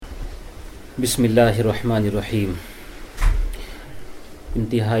بسم اللہ الرحمن الرحیم۔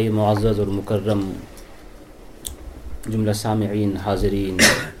 انتہائی معزز اور مکرم جملہ سامعین، حاضرین،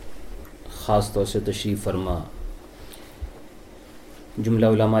 خاص طور سے تشریف فرما جملہ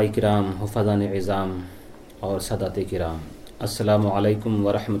علماء کرام، حفظان عظام اور سادات کرام، السلام علیکم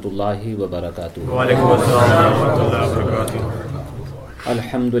ورحمۃ اللہ وبرکاتہ۔ وعلیکم السلام ورحمۃ اللہ وبرکاتہ۔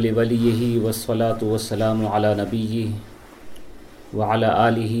 الحمد لولیہ والصلاۃ والسلام علی نبیہ وعلی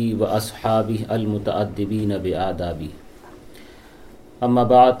آلہ واصحابہ المتأدبین بآدابہ، اما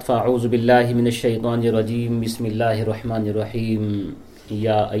بعد فاعوذ باللہ من الشیطان الرجیم، بسم اللہ الرحمن الرحیم۔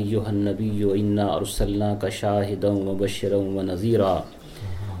 یا ایہا النبی انا ارسلناک شاہدا ومبشرا ونذیرا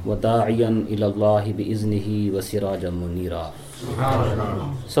وداعیا الی اللہ باذنہ وسراجا منیرا۔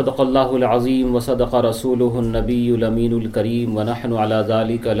 صدق اللہ العظیم وصدق رسولہ النبی الامین الکریم، ونحن علی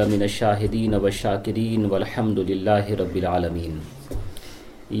ذلک لمن الشاہدین والشاکرین والحمد للہ رب العالمین۔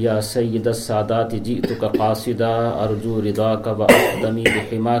 یا سید السادات جئتک قاصدا ارجو رضاک واقدمی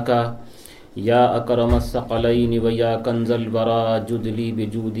بحماک، یا اکرم الثقلین ویا کنز الورا جدلی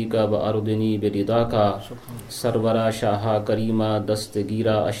بجودک واردنی برضاک۔ سرورا شاہا کریمہ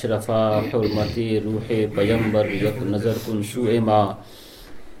دستگیرہ اشرفا، حرمت روح پیمبر یک نظر کن سوء ما۔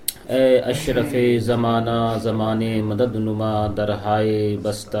 اے اشرف زمانہ زمانے مدد نما، درہائے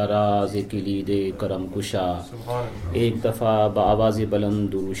بستہ راز کلید کرم کشا۔ ایک دفعہ بآواز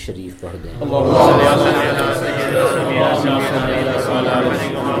بلند درود شریف پڑھ دیں۔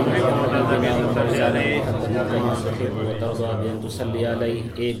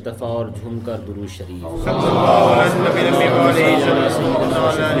 ایک دفعہ اور جھوم کر درود شریف۔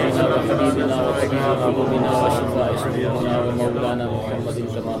 مولانا محمد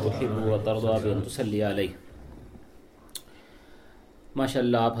کما تحب وترضى بأن تصلي علیہ۔ ماشاء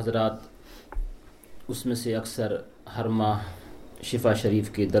اللہ، آپ حضرات اس میں سے اکثر ہر ماہ شفا شریف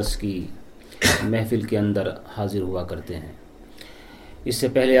کے درس کی محفل کے اندر حاضر ہوا کرتے ہیں۔ اس سے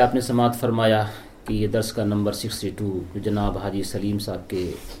پہلے آپ نے سماعت فرمایا کہ یہ درس کا نمبر 62 جناب حاجی سلیم صاحب کے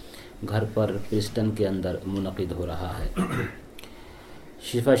گھر پر پرسٹن کے اندر منعقد ہو رہا ہے۔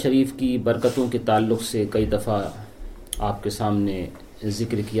 شفا شریف کی برکتوں کے تعلق سے کئی دفعہ آپ کے سامنے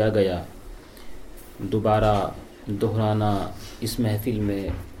ذکر کیا گیا، دوبارہ دہرانا اس محفل میں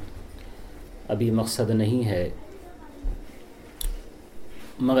ابھی مقصد نہیں ہے،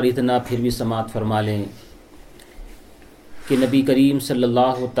 مگر اتنا پھر بھی سماعت فرما لیں کہ نبی کریم صلی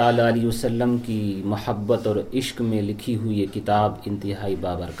اللہ تعالی علیہ وسلم کی محبت اور عشق میں لکھی ہوئی یہ کتاب انتہائی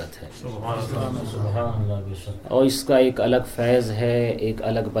بابرکت ہے، اور اس کا ایک الگ فیض ہے، ایک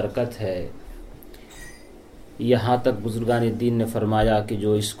الگ برکت ہے۔ یہاں تک بزرگان دین نے فرمایا کہ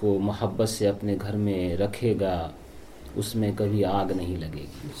جو اس کو محبت سے اپنے گھر میں رکھے گا اس میں کبھی آگ نہیں لگے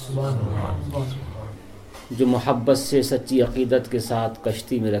گی، جو محبت سے سچی عقیدت کے ساتھ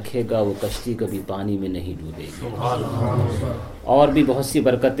کشتی میں رکھے گا وہ کشتی کبھی پانی میں نہیں ڈوبے گی۔ اور بھی بہت سی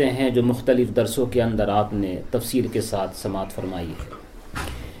برکتیں ہیں جو مختلف درسوں کے اندر آپ نے تفصیل کے ساتھ سماعت فرمائی ہے۔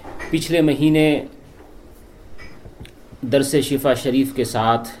 پچھلے مہینے درس شفا شریف کے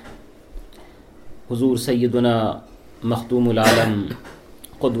ساتھ حضور سیدنا مختوم العالم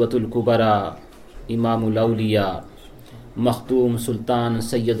قدوۃ الکبریٰ امام الاولیاء مختوم سلطان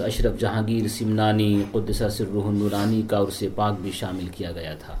سید اشرف جہانگیر سمنانی قدس سرہ النورانی کا عرس پاک بھی شامل کیا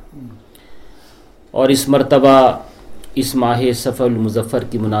گیا تھا، اور اس مرتبہ اس ماہ صفر المظفر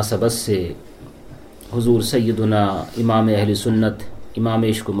کی مناسبت سے حضور سیدنا امام اہل سنت، امام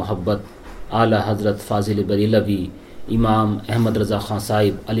عشق و محبت، اعلیٰ حضرت فاضل بریلوی امام احمد رضا خان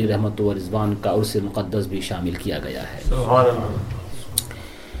صاحب علی رحمت و رضوان کا عرس مقدس بھی شامل کیا گیا ہے۔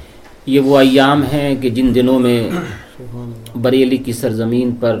 یہ وہ ایام ہیں کہ جن دنوں میں بریلی کی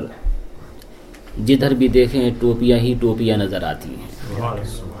سرزمین پر جدھر بھی دیکھیں ٹوپیاں ہی ٹوپیاں نظر آتی ہیں۔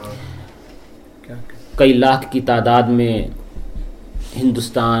 کئی لاکھ کی تعداد میں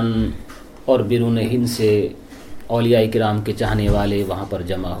ہندوستان اور بیرون ہند سے اولیاء کرام کے چاہنے والے وہاں پر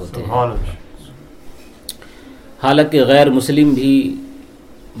جمع ہوتے ہیں، حالانکہ غیر مسلم بھی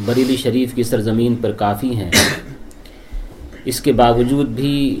بریلی شریف کی سرزمین پر کافی ہیں، اس کے باوجود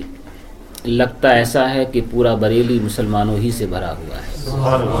بھی لگتا ایسا ہے کہ پورا بریلی مسلمانوں ہی سے بھرا ہوا ہے۔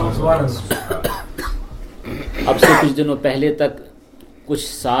 اب سے کچھ دنوں پہلے تک، کچھ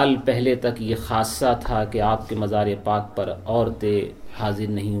سال پہلے تک یہ خاصہ تھا کہ آپ کے مزار پاک پر عورتیں حاضر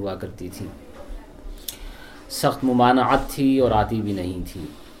نہیں ہوا کرتی تھیں، سخت ممانعت تھی اور آتی بھی نہیں تھی،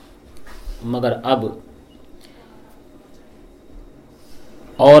 مگر اب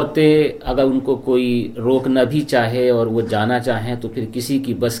عورتیں اگر ان کو کوئی روکنا بھی چاہے اور وہ جانا چاہیں تو پھر کسی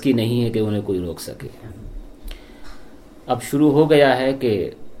کی بس کی نہیں ہے کہ انہیں کوئی روک سکے۔ اب شروع ہو گیا ہے کہ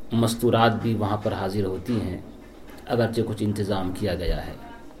مستورات بھی وہاں پر حاضر ہوتی ہیں، اگرچہ کچھ انتظام کیا گیا ہے۔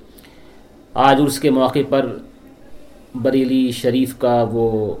 آج عرس کے موقع پر بریلی شریف کا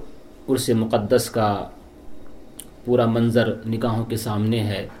وہ عرس مقدس کا پورا منظر نگاہوں کے سامنے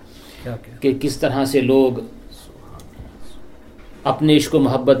ہے کہ کس طرح سے لوگ اپنے عشق و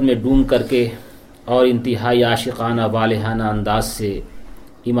محبت میں ڈوب کر کے اور انتہائی عاشقانہ والہانہ انداز سے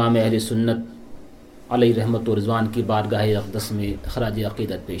امام اہل سنت علیہ رحمت و رضوان کی بارگاہ اقدس میں خراج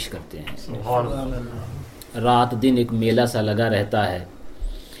عقیدت پیش کرتے ہیں۔ رات دن ایک میلہ سا لگا رہتا ہے،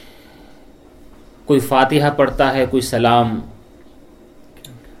 کوئی فاتحہ پڑھتا ہے، کوئی سلام۔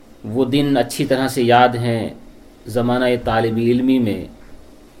 وہ دن اچھی طرح سے یاد ہیں، زمانہ طالب علمی میں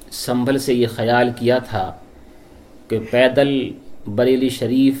سنبھل سے یہ خیال کیا تھا کہ پیدل بریلی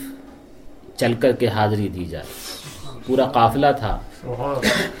شریف چل کر کے حاضری دی جائے، پورا قافلہ تھا،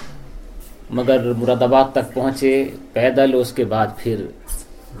 مگر مراد آباد تک پہنچے پیدل، اس کے بعد پھر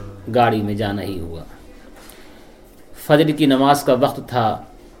گاڑی میں جانا ہی ہوا۔ فجر کی نماز کا وقت تھا،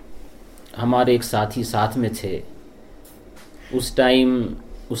 ہمارے ایک ساتھی ساتھ میں تھے۔ اس ٹائم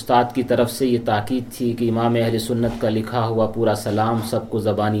استاد کی طرف سے یہ تاکید تھی کہ امام اہل سنت کا لکھا ہوا پورا سلام سب کو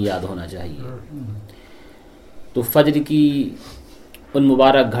زبانی یاد ہونا چاہیے۔ تو فجر کی ان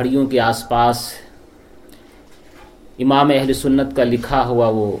مبارک گھڑیوں کے آس پاس امام اہل سنت کا لکھا ہوا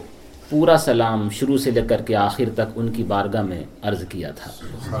وہ پورا سلام شروع سے لے کر کے آخر تک ان کی بارگاہ میں عرض کیا تھا۔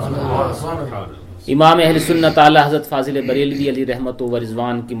 امام اہل سنت اعلی حضرت فاضل بریلوی علیہ رحمت و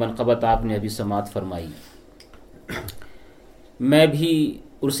رضوان کی منقبت آپ نے ابھی سماعت فرمائی۔ میں بھی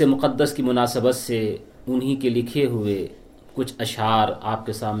عرس مقدس کی مناسبت سے انہی کے لکھے ہوئے کچھ اشعار آپ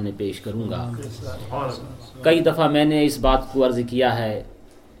کے سامنے پیش کروں گا۔ کئی دفعہ میں نے اس بات کو عرض کیا ہے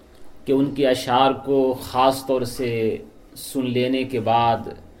کہ ان کے اشعار کو خاص طور سے سن لینے کے بعد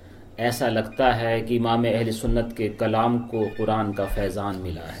ایسا لگتا ہے کہ امام اہل سنت کے کلام کو قرآن کا فیضان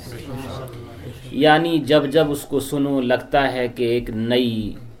ملا ہے، یعنی جب جب اس کو سنو لگتا ہے کہ ایک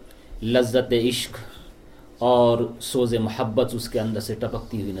نئی لذت عشق اور سوز محبت اس کے اندر سے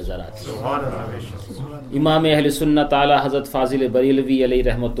ٹپکتی ہوئی نظر آتی ہے۔ امام اہل سنت اعلی حضرت فاضل بریلوی علیہ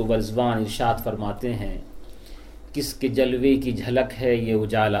رحمت و رضوان ارشاد فرماتے ہیں، کس کے جلوے کی جھلک ہے یہ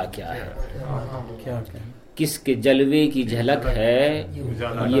اجالا کیا ہے، کس کے جلوے کی جھلک ہے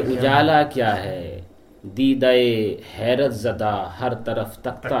یہ اجالا کیا ہے، دیدہ حیرت زدہ ہر طرف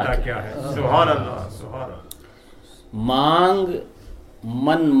تکتا کیا ہے، سبحان اللہ سبحان اللہ۔ مانگ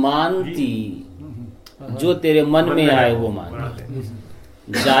من مانتی جو تیرے من میں آئے وہ مانگ،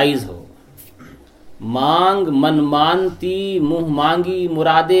 جائز ہو۔ مانگ من مانتی منہ مانگی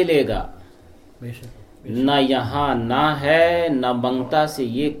مرادے لے گا، نہ یہاں نہ ہے نہ منگتا سے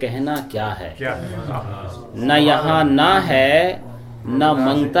یہ کہنا کیا ہے، نہ یہاں نہ ہے نہ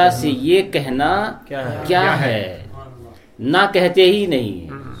منگتا سے یہ کہنا کیا ہے، نہ کہتے ہی نہیں،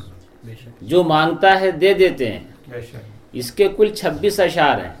 جو مانگتا ہے دے دیتے ہیں۔ اس کے کل 26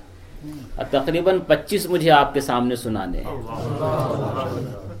 اشعار ہیں، تقریباً 25 مجھے آپ کے سامنے سنانے ہیں،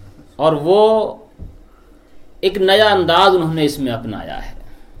 اور وہ ایک نیا انداز انہوں نے اس میں اپنایا ہے۔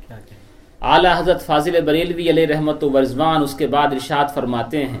 اعلی حضرت فاضل بریلوی علیہ رحمت و رضوان اس کے بعد ارشاد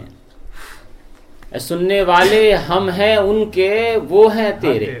فرماتے ہیں، اے سننے والے ہم ہیں ان کے وہ ہیں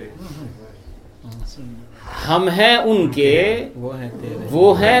تیرے، ہم ہیں ان کے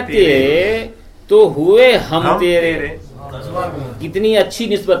وہ ہیں تیرے تو ہوئے ہم تیرے۔ کتنی اچھی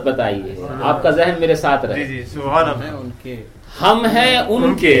نسبت بتائیے، آپ کا ذہن میرے ساتھ رہے۔ ہم ہیں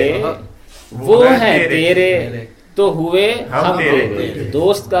ان کے وہ ہیں تیرے تو ہوئے ہم تیرے۔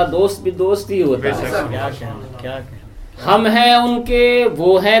 دوست کا دوست بھی دوست ہی ہوتا ہے۔ ہم ہیں ان کے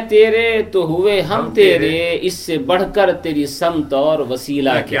وہ ہیں تیرے تو ہوئے ہم تیرے، اس سے بڑھ کر تیری سمت اور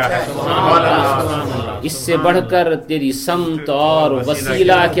وسیلہ کیا ہے، اس سے بڑھ کر تیری سمت اور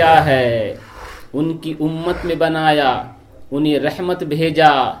وسیلہ کیا ہے۔ ان کی امت میں بنایا انہیں رحمت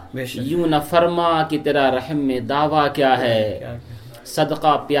بھیجا، یوں نہ فرما کہ تیرا رحم میں دعویٰ کیا ہے۔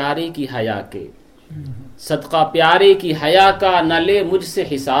 صدقہ پیارے کی حیا کے، صدقہ پیارے کی حیا کا نہ لے مجھ سے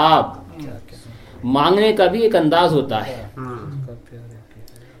حساب۔ مانگنے کا بھی ایک انداز ہوتا ہے،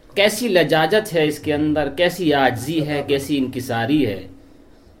 کیسی لجاجت ہے اس کے اندر، کیسی عاجزی ہے، کیسی انکساری ہے۔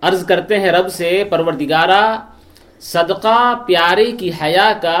 عرض کرتے ہیں رب سے، پروردگارا صدقہ پیارے کی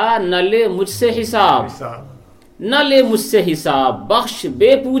حیا کا نہ لے مجھ سے حساب، نہ لے مجھ سے حساب، بخش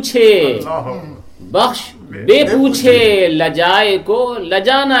بے پوچھے، بخش بے پوچھے، لجائے کو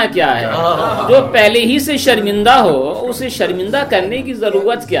لجانا کیا ہے۔ جو پہلے ہی سے شرمندہ ہو اسے شرمندہ کرنے کی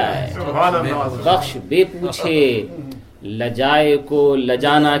ضرورت کیا ہے۔ بخش بے پوچھے، لجائے کو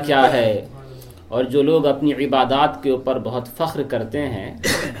لجانا کیا ہے۔ اور جو لوگ اپنی عبادات کے اوپر بہت فخر کرتے ہیں،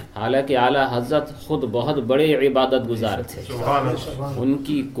 حالانکہ اعلیٰ حضرت خود بہت بڑے عبادت گزار تھے، ان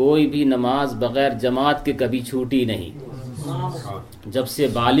کی کوئی بھی نماز بغیر جماعت کے کبھی چھوٹی نہیں، جب سے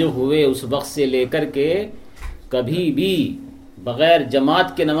بالغ ہوئے اس وقت سے لے کر کے کبھی بھی بغیر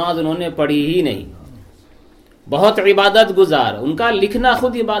جماعت کے نماز انہوں نے پڑھی ہی نہیں. بہت عبادت گزار، ان کا لکھنا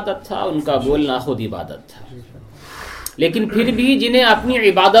خود عبادت تھا، ان کا بولنا خود عبادت تھا. لیکن پھر بھی جنہیں اپنی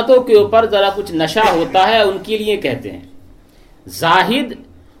عبادتوں کے اوپر ذرا کچھ نشہ ہوتا ہے ان کے لیے کہتے ہیں زاہد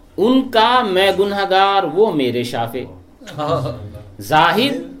ان کا میں گنہگار وہ میرے شافع.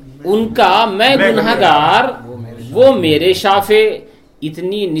 زاہد ان کا میں گنہگار وہ میرے شافع.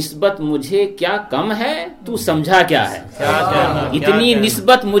 اتنی نسبت مجھے کیا کم ہے تو سمجھا کیا ہے؟ اتنی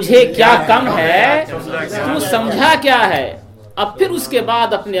نسبت مجھے کیا کم ہے تو سمجھا کیا ہے؟ اب پھر اس کے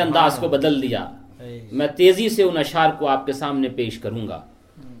بعد اپنے انداز کو بدل دیا. میں تیزی سے ان اشعار کو آپ کے سامنے پیش کروں گا.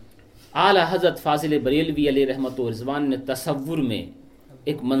 اعلیٰ حضرت فاضل بریلوی علیہ رحمت و رضوان نے تصور میں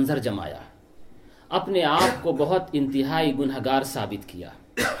ایک منظر جمایا، اپنے آپ کو بہت انتہائی گنہگار ثابت کیا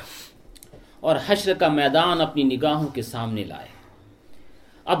اور حشر کا میدان اپنی نگاہوں کے سامنے لائے.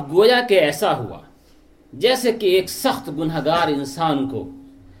 اب گویا کہ ایسا ہوا جیسے کہ ایک سخت گنہگار انسان کو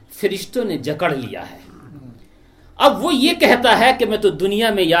فرشتوں نے جکڑ لیا ہے. اب وہ یہ کہتا ہے کہ میں تو دنیا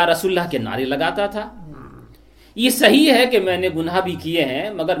میں یا رسول اللہ کے نعرے لگاتا تھا. یہ صحیح ہے کہ میں نے گناہ بھی کیے ہیں،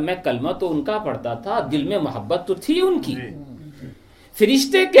 مگر میں کلمہ تو ان کا پڑھتا تھا، دل میں محبت تو تھی ان کی.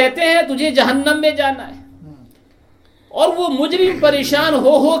 فرشتے کہتے ہیں تجھے جہنم میں جانا ہے، اور وہ مجرم پریشان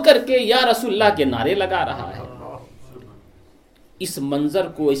ہو کر کے یا رسول اللہ کے نعرے لگا رہا ہے. اس منظر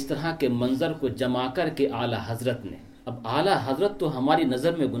کو، اس طرح کے منظر کو جما کر کے اعلیٰ حضرت نے، اب اعلیٰ حضرت تو ہماری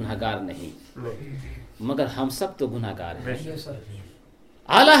نظر میں گنہگار نہیں مگر ہم سب تو گنہگار ہیں.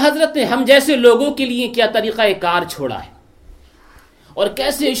 اعلیٰ حضرت نے ہم جیسے لوگوں کے لیے کیا طریقہ کار چھوڑا ہے اور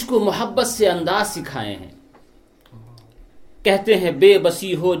کیسے عشق و محبت سے انداز سکھائے ہیں. کہتے ہیں بے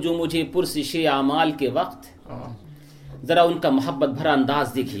بسی ہو جو مجھے پرسش اعمال کے وقت، ذرا ان کا محبت بھرا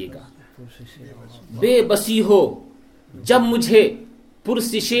انداز دیکھیے گا. بے بسی ہو جب مجھے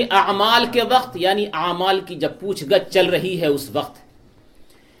پرسش اعمال کے وقت، یعنی اعمال کی جب پوچھ گچھ چل رہی ہے اس وقت.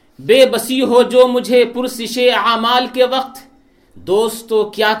 بے بسی ہو جو مجھے پرسش اعمال کے وقت، دوستو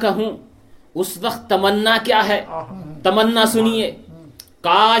کیا کہوں اس وقت تمنا کیا ہے. تمنا سنیے،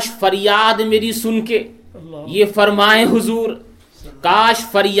 کاش فریاد میری سن کے یہ فرمائے حضور، کاش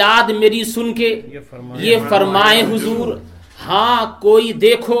فریاد میری سن کے یہ فرمائے حضور، ہاں کوئی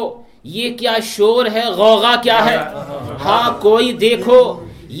دیکھو یہ کیا شور ہے، غوغا کیا ہے. ہاں کوئی دیکھو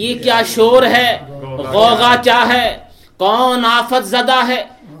یہ کیا شور ہے، غوغا کیا ہے. کون آفت زدہ ہے،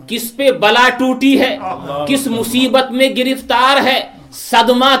 کس پہ بلا ٹوٹی ہے، کس مصیبت میں گرفتار ہے،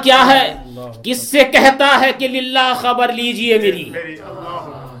 صدمہ کیا ہے. کس سے کہتا ہے کہ للہ خبر لیجئے میری،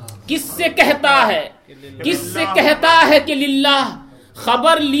 کس سے کہتا ہے، کس سے کہتا ہے کہ للہ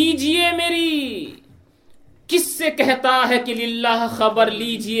خبر لیجئے میری، کس سے کہتا ہے کہ للہ خبر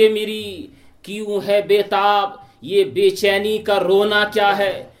لیجئے میری. کیوں ہے بے تاب یہ بے چینی کا رونا کیا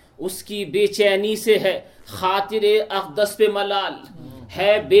ہے، اس کی بے چینی سے ہے خاطر اقدس پہ ملال.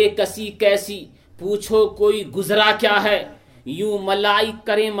 ہے بے کسی کیسی پوچھو کوئی گزرا کیا ہے، یوں ملائک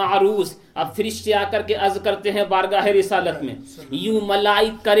کریں معروض. اب فرشتے آ کر کے عرض کرتے ہیں بارگاہ رسالت میں، یوں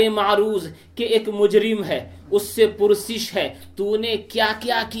ملائک کریں معروض کہ ایک مجرم ہے اس سے پرسش ہے تو نے کیا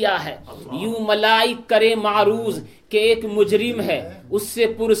کیا کیا ہے. یوں ملائک کریں معروض کہ ایک مجرم ہے اس سے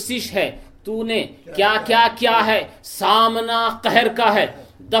پرسش ہے تو نے کیا کیا کیا ہے. سامنا قہر کا ہے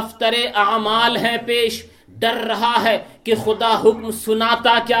دفتر اعمال ہے پیش، ڈر رہا ہے کہ خدا حکم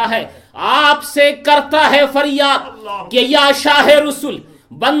سناتا کیا ہے. آپ سے کرتا ہے فریاد کہ یا شاہ رسول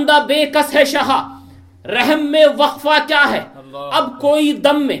بندہ بے کس ہے شاہ، رحم میں وقفہ کیا ہے. اب کوئی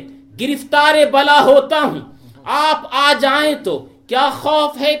دم میں گرفتار بلا ہوتا ہوں، آپ آ جائیں تو کیا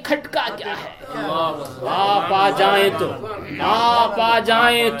خوف ہے، کھٹکا کیا ہے. آپ آ جائیں تو، آپ آ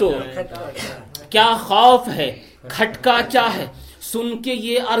جائیں تو کیا خوف ہے، کھٹکا کیا ہے. سن کے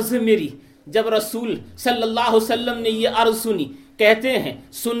یہ عرض میری، جب رسول صلی اللہ علیہ وسلم نے یہ عرض سنی، کہتے ہیں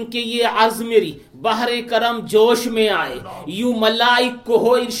سن کے یہ عرض میری بحر کرم جوش میں آئے. یوں ملائک کو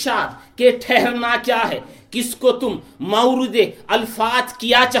ہو ارشاد کہ ٹھہرنا کیا ہے. کس کو تم مورد الفات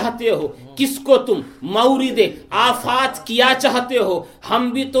کیا چاہتے ہو، کس کو تم مورد آفات کیا چاہتے ہو. ہم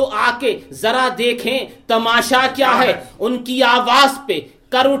بھی تو آ کے ذرا دیکھیں تماشا کیا ہے. ان کی آواز پہ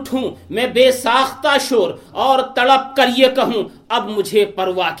کر اٹھوں میں بے ساختہ شور اور تڑپ کر یہ کہوں اب مجھے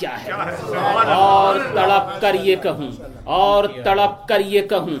پرواہ کیا ہے. اور تڑپ کر یہ کہوں، اور تڑپ کر یہ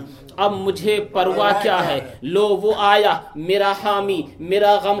کہوں اب مجھے پرواہ کیا ہے. لو وہ آیا میرا حامی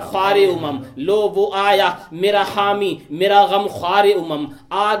میرا غم خوار امم، لو وہ آیا میرا حامی میرا غم خوار امم.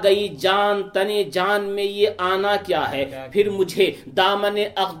 آ گئی جان تنے جان میں یہ آنا کیا ہے. پھر مجھے دامن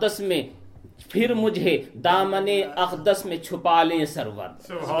اقدس میں، پھر مجھے دامن اقدس میں چھپا لیں سرور،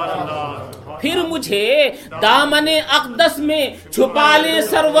 سبحان اللہ، پھر مجھے دامن اقدس میں چھپا لیں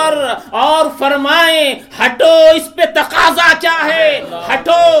سرور، اور فرمائیں ہٹو اس پہ تقاضا کیا ہے،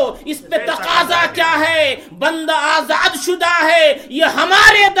 ہٹو اس پہ تقاضا کیا ہے، بندہ آزاد شدہ ہے یہ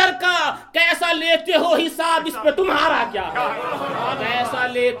ہمارے در کا، کیسا لیتے ہو حساب اس پہ تمہارا کیا ہے، کیسا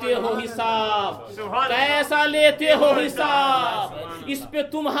لیتے ہو حساب، کیسا لیتے ہو حساب اس پہ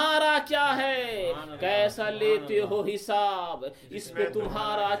تمہارا کیا ہے، کیسا لیتے ہو حساب اس پہ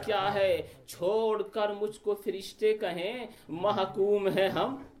تمہارا کیا ہے، چھوڑ کر مجھ کو فرشتے کہیں محکوم ہیں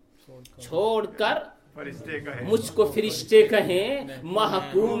ہم، چھوڑ کر فرشتے کہیں مجھ کو فرشتے کہیں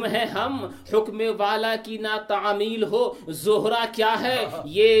محکوم ہیں ہم، حکم والا کی نا تعمیل ہو زہرا کیا ہے،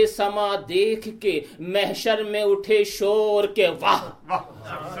 یہ سما دیکھ کے محشر میں اٹھے شور کے واہ،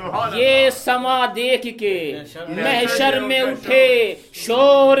 یہ سما دیکھ کے محشر میں اٹھے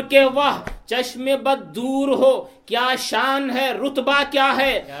شور کے واہ، چشم بد دور ہو کیا شان ہے، رتبہ کیا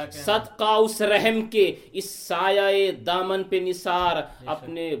ہے، صدقہ اس رحم کے اس سایہ دامن پہ نثار،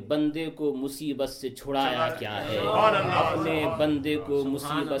 اپنے بندے کو مصیبت سے چھڑایا کیا ہے، اپنے بندے کو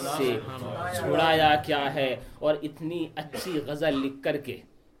مصیبت سے چھڑایا کیا ہے۔ اور اتنی اچھی غزل لکھ کر کے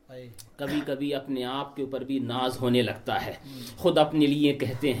کبھی کبھی اپنے آپ کے اوپر بھی ناز ہونے لگتا ہے، خود اپنے لیے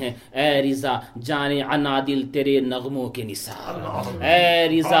کہتے ہیں اے رضا جان عنادل تیرے نغموں کے نثار، اے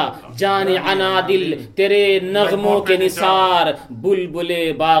رضا جان عنادل تیرے نغموں کے نثار، بلبل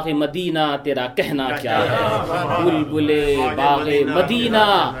باغ مدینہ تیرا کہنا کیا ہے، بلبل باغ مدینہ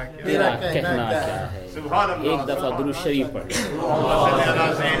تیرا کہنا کیا ہے۔ ایک دفعہ درود شریف پڑھ،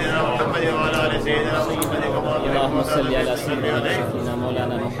 اللہم صلی علی سیدنا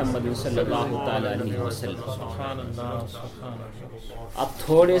مولانا محمد صلی اللہ تعالی علیہ وسلم۔ اب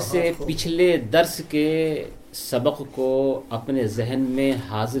تھوڑے سے پچھلے درس کے سبق کو اپنے ذہن میں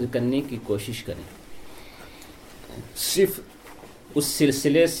حاضر کرنے کی کوشش کریں، صرف اس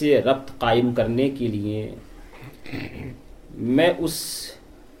سلسلے سے ربط قائم کرنے کے لیے میں اس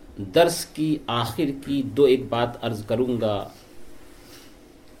درس کی آخر کی ایک بات عرض کروں گا،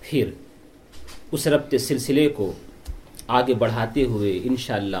 پھر اس ربط سلسلے کو آگے بڑھاتے ہوئے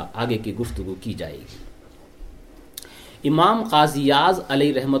انشاءاللہ آگے کی گفتگو کی جائے گی۔ امام قاضی اعظ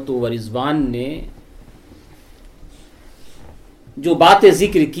علیہ رحمت و رضوان نے جو باتیں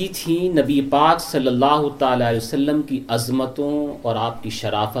ذکر کی تھیں نبی پاک صلی اللہ تعالی علیہ وسلم کی عظمتوں اور آپ کی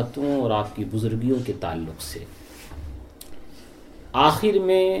شرافتوں اور آپ کی بزرگیوں کے تعلق سے، آخر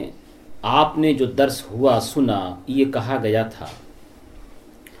میں آپ نے جو درس ہوا سنا، یہ کہا گیا تھا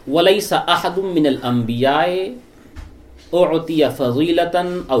وَلَيْسَ أَحَدٌ مِّنَ الْأَنْبِيَاءِ أُعْطِيَ فَضِيلَةً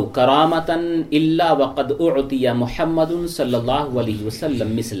أَوْ كَرَامَةً إِلَّا وَقَدْ أُعْطِيَ مُحَمَّدٌ صلی اللہ علیہ وسلم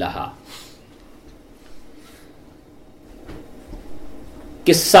مثلها،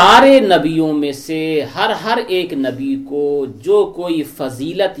 کہ سارے نبیوں میں سے ہر ایک نبی کو جو کوئی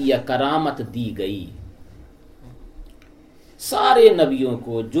فضیلت یا کرامت دی گئی، سارے نبیوں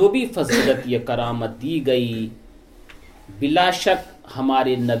کو جو بھی فضیلت یا کرامت دی گئی، بلا شک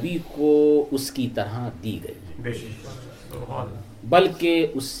ہمارے نبی کو اس کی طرح دی گئی، بلکہ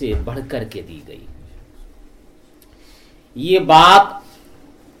اس سے بڑھ کر کے دی گئی۔ یہ بات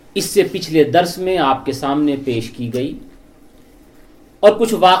اس سے پچھلے درس میں آپ کے سامنے پیش کی گئی، اور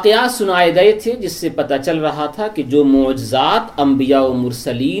کچھ واقعات سنائے گئے تھے جس سے پتہ چل رہا تھا کہ جو معجزات انبیاء و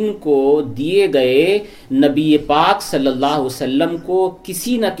مرسلین کو دیے گئے، نبی پاک صلی اللہ علیہ وسلم کو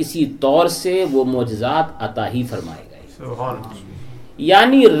کسی نہ کسی طور سے وہ معجزات عطا ہی فرمائے گئے،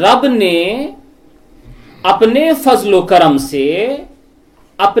 یعنی رب نے اپنے فضل و کرم سے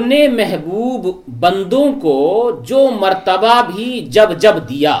اپنے محبوب بندوں کو جو مرتبہ بھی جب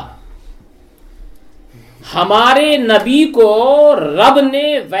دیا، ہمارے نبی کو رب نے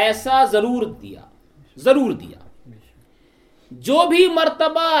ویسا ضرور دیا۔ جو بھی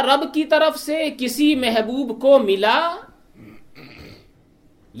مرتبہ رب کی طرف سے کسی محبوب کو ملا،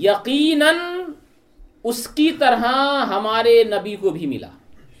 یقیناً اس کی طرح ہمارے نبی کو بھی ملا،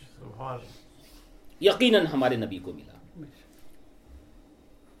 یقیناً ہمارے نبی کو ملا،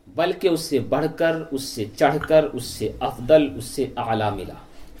 بلکہ اس سے بڑھ کر، اس سے چڑھ کر، اس سے افضل، اس سے اعلیٰ ملا۔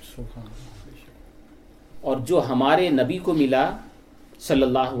 اور جو ہمارے نبی کو ملا صلی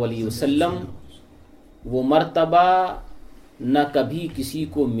اللہ علیہ وسلم، وہ مرتبہ نہ کبھی کسی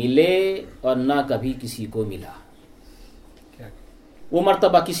کو ملے اور نہ کبھی کسی کو ملا، وہ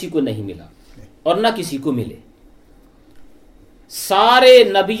مرتبہ کسی کو نہیں ملا اور نہ کسی کو ملے۔ سارے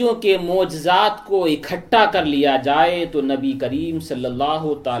نبیوں کے معجزات کو اکٹھا کر لیا جائے تو نبی کریم صلی اللہ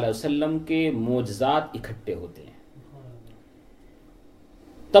تعالی وسلم کے معجزات اکٹھے ہوتے ہیں۔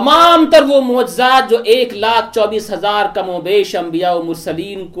 تمام تر وہ معجزات جو 1,24,000 کم و بیش انبیاء و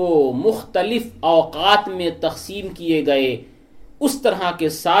مرسلین کو مختلف اوقات میں تقسیم کیے گئے، اس طرح کے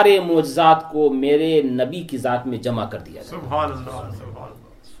سارے معجزات کو میرے نبی کی ذات میں جمع کر دیا گیا۔ سبحان اللہ۔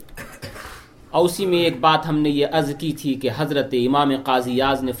 اور اسی میں ایک بات ہم نے یہ عرض کی تھی کہ حضرت امام قاضی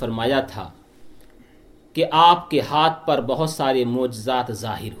اعظم نے فرمایا تھا کہ آپ کے ہاتھ پر بہت سارے معجزات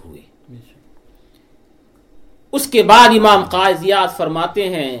ظاہر ہوئے۔ اس کے بعد امام قاضی اعظم فرماتے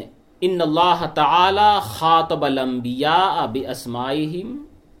ہیں ان اللہ تعالی خاطب الانبیاء باسمائہم،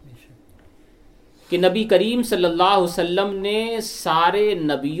 کہ نبی کریم صلی اللہ علیہ وسلم نے سارے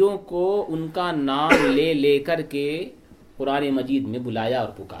نبیوں کو ان کا نام لے لے کر کے قرآن مجید میں بلایا اور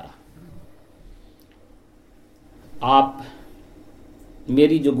پکارا۔ آپ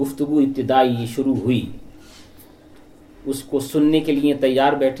میری جو گفتگو ابتدائی شروع ہوئی اس کو سننے کے لیے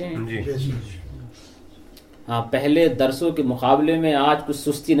تیار بیٹھے ہیں؟ جی ہاں، پہلے درسوں کے مقابلے میں آج کچھ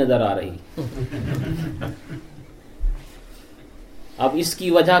سستی نظر آ رہی۔ اب اس کی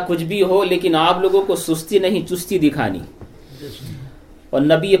وجہ کچھ بھی ہو لیکن آپ لوگوں کو سستی نہیں چستی دکھانی، اور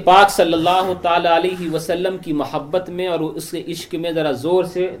نبی پاک صلی اللہ تعالی علیہ وسلم کی محبت میں اور اس کے عشق میں ذرا زور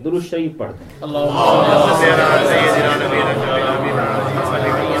سے درود شریف پڑھ دیں۔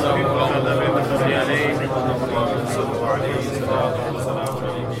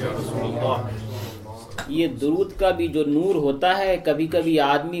 یہ درود کا بھی جو نور ہوتا ہے کبھی کبھی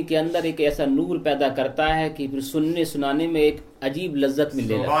آدمی کے اندر ایک ایسا نور پیدا کرتا ہے کہ پھر سننے سنانے میں ایک عجیب لذت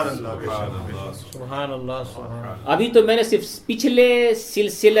ملنے لگتی ہے۔ سبحان اللہ۔ ابھی تو میں نے صرف پچھلے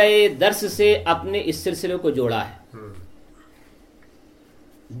سلسلہ درس سے اپنے اس سلسلے کو جوڑا ہے،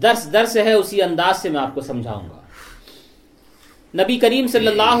 درس ہے، اسی انداز سے میں آپ کو سمجھاؤں گا۔ نبی کریم صلی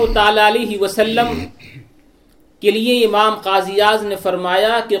اللہ تعالی علیہ وسلم کے لیے امام قاضی اعظم نے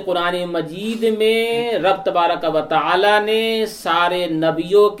فرمایا کہ قرآن مجید میں رب تبارک و تعالی نے سارے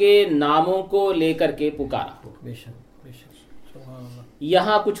نبیوں کے ناموں کو لے کر کے پکارا۔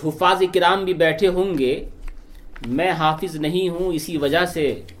 یہاں کچھ حفاظ کرام بھی بیٹھے ہوں گے، میں حافظ نہیں ہوں، اسی وجہ سے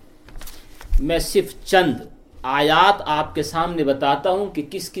میں صرف چند آیات آپ کے سامنے بتاتا ہوں کہ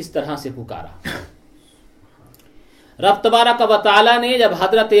کس کس طرح سے پکارا۔ رب تبارک و تعالی نے جب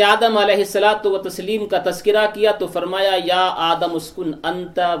حضرت آدم علیہ الصلوۃ والتسلیم کا تذکرہ کیا تو فرمایا یا آدم اسکن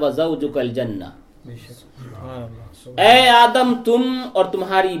انت وزوجک الجنہ، اے آدم تم اور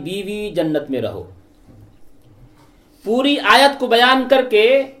تمہاری بیوی جنت میں رہو۔ پوری آیت کو بیان کر کے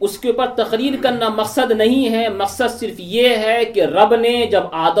اس کے اوپر تقریر کرنا مقصد نہیں ہے، مقصد صرف یہ ہے کہ رب نے جب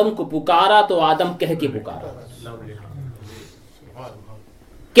آدم کو پکارا تو آدم کہہ کے پکارا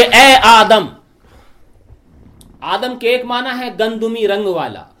کہ اے آدم۔ آدم کے ایک معنی ہے گندمی رنگ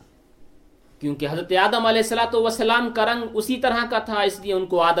والا، کیونکہ حضرت آدم علیہ الصلوۃ والسلام کا رنگ اسی طرح کا تھا، اس لیے ان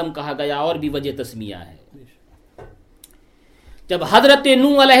کو آدم کہا گیا، اور بھی وجہ تسمیہ ہے۔ جب حضرت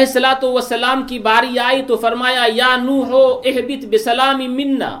نوح علیہ الصلوۃ والسلام کی باری آئی تو فرمایا یا نوح اہبط بسلام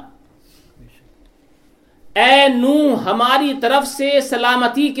منا، اے نوح ہماری طرف سے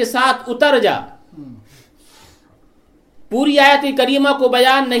سلامتی کے ساتھ اتر جا۔ پوری آیت کریمہ کو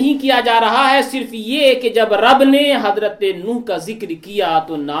بیان نہیں کیا جا رہا ہے، صرف یہ کہ جب رب نے حضرت نوح کا ذکر کیا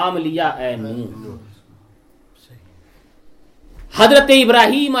تو نام لیا اے نوح۔ حضرت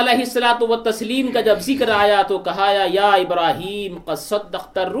ابراہیم علیہ الصلوۃ والتسلیم کا جب ذکر آیا تو کہا یا ابراہیم قد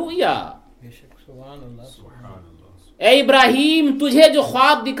صدقت الرؤیا، اے ابراہیم تجھے جو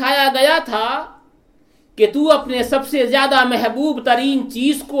خواب دکھایا گیا تھا کہ تو اپنے سب سے زیادہ محبوب ترین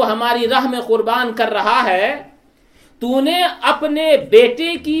چیز کو ہماری راہ میں قربان کر رہا ہے، تو نے اپنے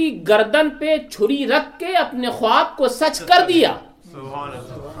بیٹے کی گردن پہ چھری رکھ کے اپنے خواب کو سچ کر دیا۔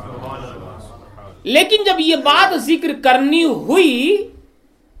 لیکن جب یہ بات ذکر کرنی ہوئی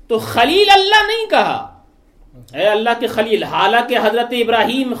تو خلیل اللہ نہیں کہا، اے اللہ کے خلیل، حالانکہ حضرت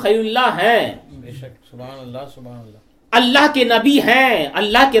ابراہیم خلیل اللہ ہیں، اللہ کے نبی ہیں،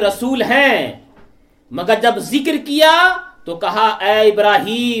 اللہ کے رسول ہیں، مگر جب ذکر کیا تو کہا اے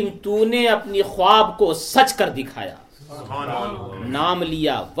ابراہیم تو نے اپنی خواب کو سچ کر دکھایا۔ نام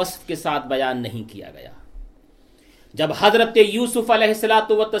لیا، وصف کے ساتھ بیان نہیں کیا گیا۔ جب حضرت یوسف علیہ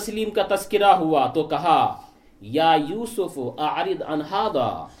الصلوۃ والتسلیم کا تذکرہ ہوا تو کہا یا یوسف اعرض عن ھذا،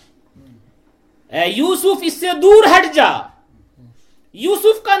 اے یوسف اس سے دور ہٹ جا،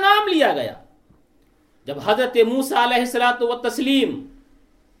 یوسف کا نام لیا گیا۔ جب حضرت موسیٰ علیہ الصلوۃ والتسلیم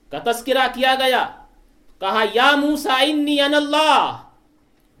کا تذکرہ کیا گیا کہا یا موسیٰ انی انا اللہ،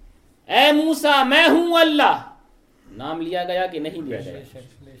 اے موسیٰ میں ہوں اللہ، نام لیا گیا کہ نہیں لیا گیا؟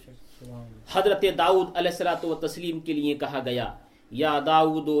 حضرت داؤد علیہ الصلوۃ والتسلیم کے لیے کہا گیا یا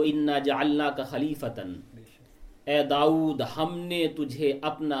داؤد انا جعلناک خلیفۃ، اے داؤد ہم نے تجھے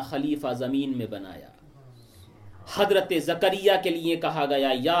اپنا خلیفہ زمین میں بنایا۔ حضرت زکریا کے لیے کہا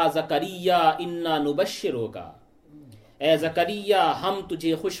گیا یا زکریا انا نبشروکا، اے زکریا ہم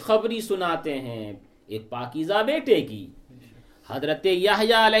تجھے خوشخبری سناتے ہیں ایک پاکیزہ بیٹے کی۔ حضرت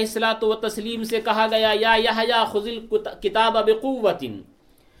یحییٰ علیہ الصلوۃ والتسلیم سے کہا گیا یا یحییٰ خذ الکتاب بقوۃ،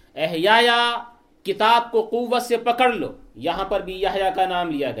 اے یحییٰ کتاب کو قوت سے پکڑ لو، یہاں پر بھی یحییٰ کا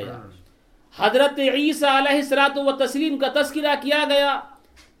نام لیا گیا۔ حضرت عیسیٰ علیہ الصلوۃ والتسلیم کا تذکرہ کیا گیا،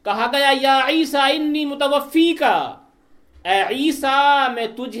 کہا گیا یا عیسیٰ انی متوفیکا، اے عیسیٰ میں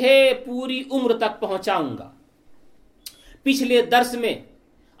تجھے پوری عمر تک پہنچاؤں گا۔ پچھلے درس میں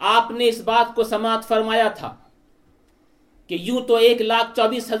آپ نے اس بات کو سماعت فرمایا تھا کہ یوں تو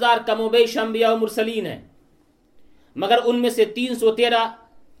 1,24,000 کم و بیش انبیاء و مرسلین ہیں، مگر ان میں سے 313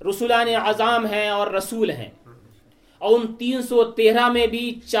 رسولان اعظام ہیں اور رسول ہیں، اور ان 313 میں بھی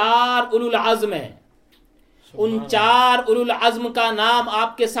 4 اولو العزم ہیں۔ ان 4 اولو العزم کا نام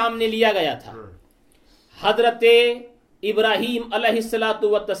آپ کے سامنے لیا گیا تھا، حضرت ابراہیم علیہ الصلوۃ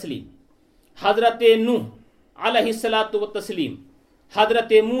والتسلیم، حضرت نوح علیہ الصلوۃ والتسلیم،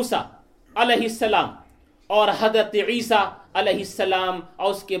 حضرت موسیٰ علیہ السلام اور حضرت عیسیٰ علیہ السلام،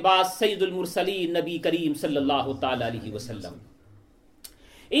 اور اس کے بعد سید المرسلین نبی کریم صلی اللہ تعالی علیہ وسلم۔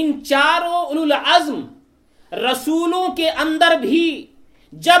 ان 4 اولو العزم رسولوں کے اندر بھی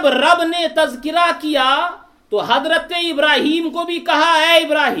جب رب نے تذکرہ کیا تو حضرت ابراہیم کو بھی کہا اے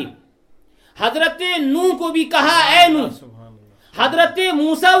ابراہیم، حضرت نوح کو بھی کہا اے نوح، حضرت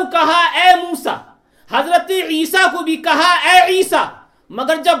موسیٰ کو کہا اے موسیٰ، حضرت عیسیٰ کو بھی کہا اے عیسیٰ،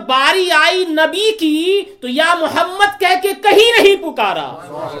 مگر جب باری آئی نبی کی تو یا محمد کہہ کے کہیں نہیں پکارا،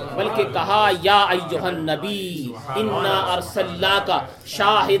 بلکہ کہا یا ایھا النبی انا ارسلناک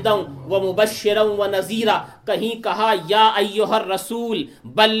شاہدا ومبشرا ونذیرا، کہیں کہا یا ایھا الرسول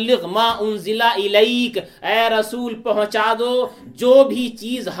بلغ ما انزل الیک، اے رسول پہنچا دو جو بھی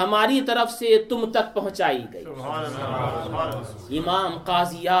چیز ہماری طرف سے تم تک پہنچائی گئی۔ امام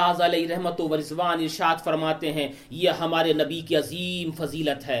قاضی اعظم علیہ رحمت و رضوان ارشاد فرماتے ہیں یہ ہمارے نبی کی عظیم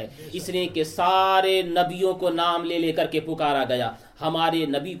فضیلت ہے، اس لیے کہ سارے نبیوں کو نام لے لے کر کے پکارا گیا، ہمارے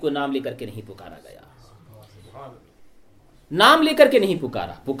نبی کو نام لے کر کے نہیں پکارا گیا، نام لے کر کے نہیں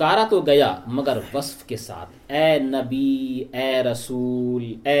پکارا، پکارا تو گیا مگر وصف کے ساتھ، اے نبی، اے رسول،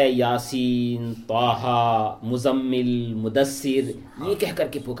 اے یاسین، طٰہٰ، مزمل، مدثر، یہ کہہ کر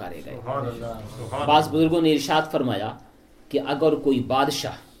کے پکارے گئے۔ بعض بزرگوں نے ارشاد فرمایا کہ اگر کوئی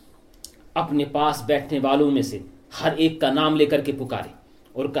بادشاہ اپنے پاس بیٹھنے والوں میں سے ہر ایک کا نام لے کر کے پکارے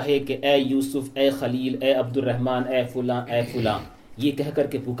اور کہے کہ اے یوسف، اے خلیل، اے عبد الرحمن، اے فلاں، اے فلاں، یہ کہہ کر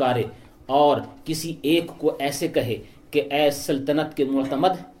کے پکارے، اور کسی ایک کو ایسے کہے کہ اے سلطنت کے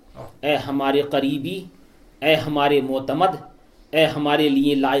معتمد، اے ہمارے قریبی، اے ہمارے معتمد، اے ہمارے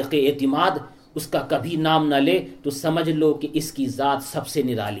لیے لائق اعتماد، اس کا کبھی نام نہ لے تو سمجھ لو کہ اس کی ذات سب سے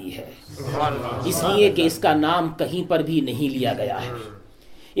نرالی ہے، اس لیے کہ اس کا نام کہیں پر بھی نہیں لیا گیا ہے۔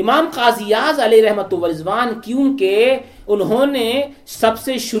 امام قاضی اعظم علیہ رحمت و رضوان کیونکہ انہوں نے سب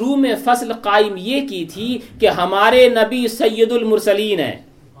سے شروع میں فصل قائم یہ کی تھی کہ ہمارے نبی سید المرسلین ہیں،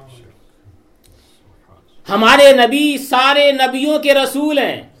 ہمارے نبی سارے نبیوں کے رسول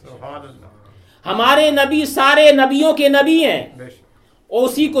ہیں، ہمارے نبی سارے نبیوں کے نبی ہیں، اور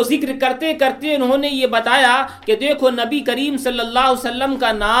اسی کو ذکر کرتے کرتے انہوں نے یہ بتایا کہ دیکھو نبی کریم صلی اللہ علیہ وسلم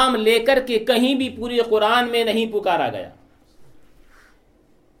کا نام لے کر کے کہیں بھی پورے قرآن میں نہیں پکارا گیا۔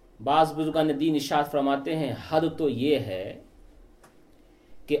 بعض بزرگان دین ارشاد فرماتے ہیں حد تو یہ ہے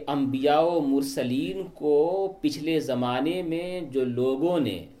کہ انبیاء و مرسلین کو پچھلے زمانے میں جو لوگوں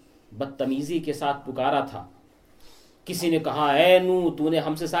نے بدتمیزی کے ساتھ پکارا تھا، کسی نے کہا اے نوح تو نے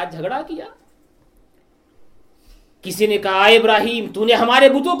ہم سے ساتھ جھگڑا کیا، کسی نے کہا اے ابراہیم تو نے ہمارے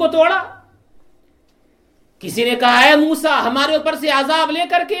بتوں کو توڑا، کسی نے کہا اے موسیٰ ہمارے اوپر سے عذاب لے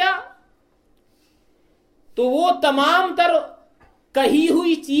کر کے آ، تو وہ تمام تر کہی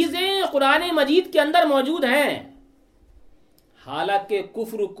ہوئی چیزیں قرآن مجید کے اندر موجود ہیں، حالانکہ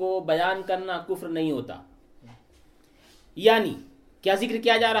کفر کو بیان کرنا کفر نہیں ہوتا۔ یعنی کیا ذکر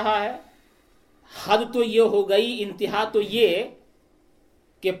کیا جا رہا ہے؟ حد تو یہ ہو گئی، انتہا تو یہ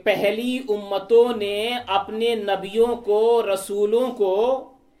کہ پہلی امتوں نے اپنے نبیوں کو، رسولوں کو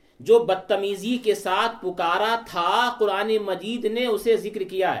جو بدتمیزی کے ساتھ پکارا تھا، قرآن مجید نے اسے ذکر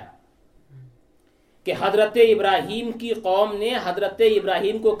کیا ہے کہ حضرت ابراہیم کی قوم نے حضرت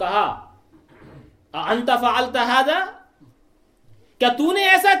ابراہیم کو کہا انت فعلت ھذا، کیا تو نے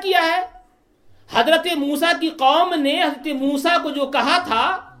ایسا کیا ہے؟ حضرت موسیٰ کی قوم نے حضرت موسیٰ کو جو کہا تھا،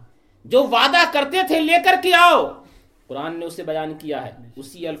 جو وعدہ کرتے تھے لے کر کے آؤ، قرآن نے اسے بیان کیا ہے،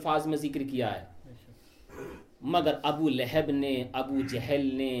 اسی الفاظ میں ذکر کیا ہے، مگر ابو لہب نے، ابو جہل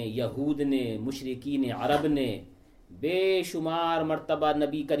نے، یہود نے، مشرکین عرب نے بے شمار مرتبہ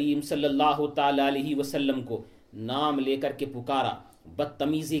نبی کریم صلی اللہ تعالی علیہ وسلم کو نام لے کر کے پکارا،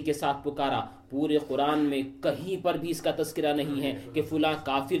 بدتمیزی کے ساتھ پکارا. پورے قرآن میں کہیں پر بھی اس کا تذکرہ نہیں ہے کہ فلاں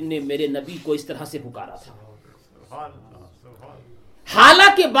کافر نے میرے نبی کو اس طرح سے پکارا تھا.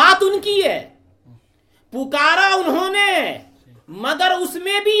 حالانکہ بات ان کی ہے، پکارا انہوں نے، مگر اس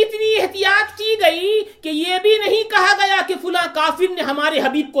میں بھی اتنی احتیاط کی گئی کہ یہ بھی نہیں کہا گیا کہ فلاں کافر نے ہمارے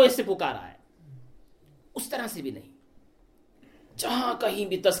حبیب کو ایسے پکارا ہے. اس طرح سے بھی نہیں. جہاں کہیں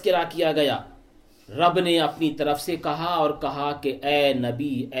بھی تذکرہ کیا گیا رب نے اپنی طرف سے کہا اور کہا کہ اے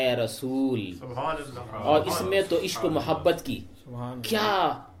نبی، اے رسول. اور اس میں تو عشق و محبت کی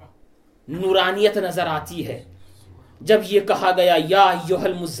کیا نورانیت نظر آتی ہے جب یہ کہا گیا یا ایھا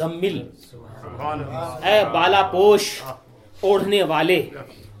المزمل، اے بالا پوش اوڑھنے والے،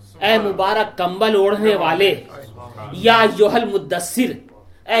 اے مبارک کمبل اوڑھنے والے، یا ایھا المدثر،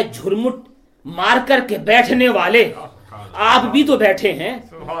 اے جھرمٹ مار کر کے بیٹھنے والے. آپ بھی تو بیٹھے ہیں،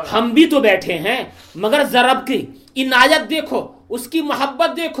 ہم بھی تو بیٹھے ہیں، مگر رب کی عنایت دیکھو، اس کی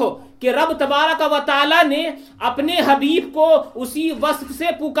محبت دیکھو کہ رب تبارک و تعالی نے اپنے حبیب کو اسی وصف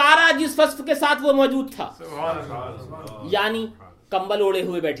سے پکارا جس وصف کے ساتھ وہ موجود تھا. یعنی کمبل اوڑے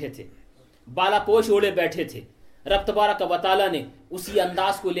ہوئے بیٹھے تھے، بالا پوش اوڑے بیٹھے تھے. رب تبارک و تعالی نے اسی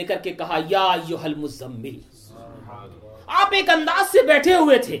انداز کو لے کر کے کہا یا ایھا المزمل. آپ ایک انداز سے بیٹھے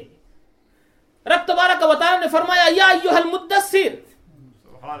ہوئے تھے، رب تبارک و تعالی نے فرمایا یا ایھا المدثر.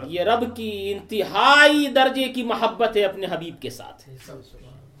 یہ رب کی انتہائی درجے کی محبت ہے اپنے حبیب کے ساتھ.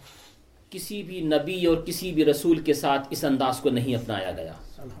 کسی بھی نبی اور کسی بھی رسول کے ساتھ اس انداز کو نہیں اپنایا گیا.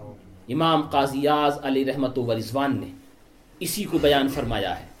 امام قاضی اعظ علیہ رحمت و رضوان نے اسی کو بیان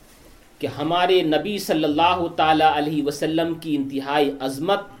فرمایا ہے کہ ہمارے نبی صلی اللہ تعالی علیہ وسلم کی انتہائی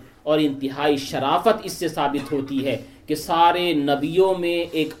عظمت اور انتہائی شرافت اس سے ثابت ہوتی ہے کہ سارے نبیوں میں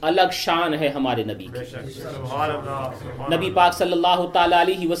ایک الگ شان ہے ہمارے نبی کی. نبی پاک صلی اللہ تعالی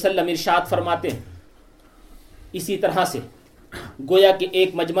علیہ وسلم ارشاد فرماتے ہیں، اسی طرح سے گویا کہ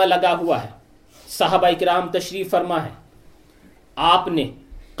ایک مجمع لگا ہوا ہے، صحابہ کرام تشریف فرما ہے، آپ نے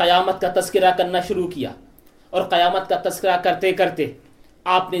قیامت کا تذکرہ کرنا شروع کیا اور قیامت کا تذکرہ کرتے کرتے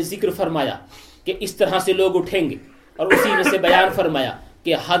آپ نے ذکر فرمایا کہ اس طرح سے لوگ اٹھیں گے، اور اسی میں سے بیان فرمایا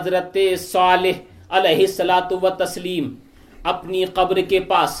کہ حضرت صالح علیہ الصلاۃ والتسلیم اپنی قبر کے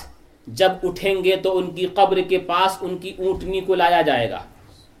پاس جب اٹھیں گے تو ان کی قبر کے پاس ان کی اونٹنی کو لایا جائے گا،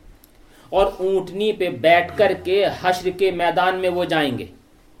 اور اونٹنی پہ بیٹھ کر کے حشر کے میدان میں وہ جائیں گے.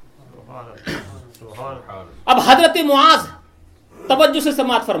 اب حضرت معاذ، توجہ سے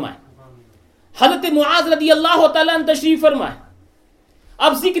سماعت فرمائیں، حضرت معاذ رضی اللہ تعالیٰ عنہ تشریف فرمائیں.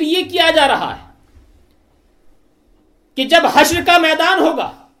 اب ذکر یہ کیا جا رہا ہے کہ جب حشر کا میدان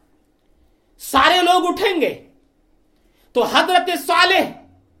ہوگا، سارے لوگ اٹھیں گے، تو حضرت صالح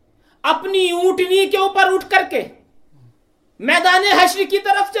اپنی اونٹنی کے اوپر اٹھ کر کے میدان حشر کی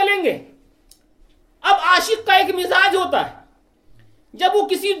طرف چلیں گے. اب عاشق کا ایک مزاج ہوتا ہے، جب وہ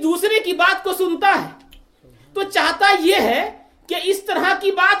کسی دوسرے کی بات کو سنتا ہے تو چاہتا یہ ہے کہ اس طرح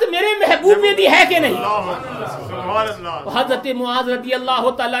کی بات میرے محبوب میں بھی ہے کہ نہیں. حضرت معاذ رضی اللہ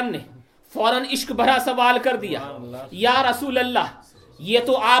تعالیٰ نے فوراً عشق بھرا سوال کر دیا، یا رسول اللہ، یہ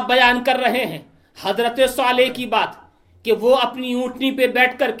تو آپ بیان کر رہے ہیں حضرت صالح کی بات کہ وہ اپنی اونٹنی پہ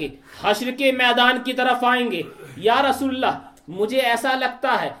بیٹھ کر کے حشر کے میدان کی طرف آئیں گے. یا رسول اللہ، مجھے ایسا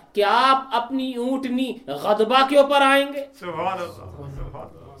لگتا ہے کہ آپ اپنی اونٹنی غضبہ کے اوپر آئیں گے.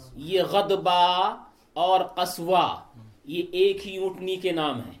 یہ غضبہ اور قصوہ یہ ایک ہی اونٹنی کے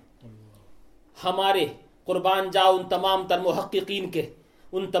نام ہیں. ہمارے قربان جاؤ ان تمام تر محققین کے،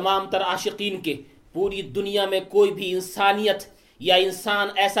 ان تمام تر عاشقین کے، پوری دنیا میں کوئی بھی انسانیت یا انسان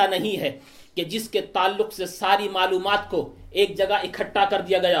ایسا نہیں ہے کہ جس کے تعلق سے ساری معلومات کو ایک جگہ اکٹھا کر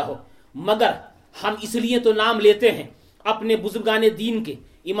دیا گیا ہو. مگر ہم اس لیے تو نام لیتے ہیں اپنے بزرگان دین کے،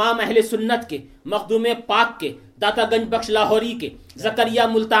 امام اہل سنت کے، مخدوم پاک کے، داتا گنج بخش لاہوری کے، زکریا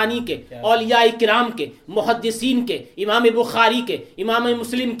ملتانی کے، اولیاء کرام کے، محدثین کے، امام بخاری کے، امام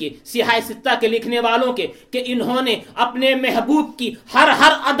مسلم کے، صحاح ستہ کے لکھنے والوں کے، کہ انہوں نے اپنے محبوب کی ہر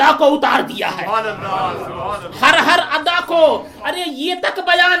ادا کو اتار دیا ہے. ہر ادا کو، ارے یہ تک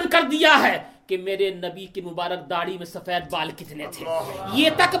بیان کر دیا ہے کہ میرے نبی کی مبارک داڑھی میں سفید بال کتنے تھے. یہ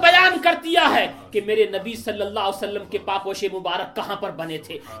تک بیان کر دیا ہے کہ میرے نبی صلی اللہ علیہ وسلم کے پاپوش مبارک کہاں پر بنے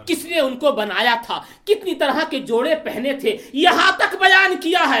تھے، کس نے ان کو بنایا تھا، کتنی طرح کے جوڑے پہنے تھے. یہاں تک بیان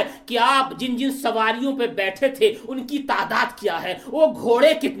کیا ہے کہ آپ جن جن سواریوں پہ بیٹھے تھے ان کی تعداد کیا ہے، وہ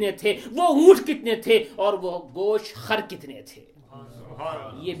گھوڑے کتنے تھے، وہ اونٹ کتنے تھے، اور وہ گوشت خر کتنے تھے.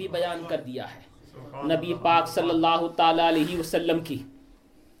 یہ بھی بیان کر دیا ہے. نبی پاک صلی اللہ تعالی علیہ وسلم کی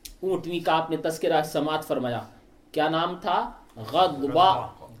اونٹنی کا آپ نے تذکرہ سماعت فرمایا، کیا نام تھا؟ غضبہ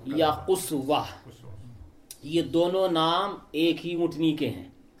یا قصوہ. یہ دونوں نام ایک ہی اونٹنی کے ہیں.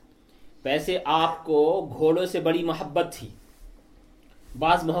 ویسے آپ کو گھوڑوں سے بڑی محبت تھی.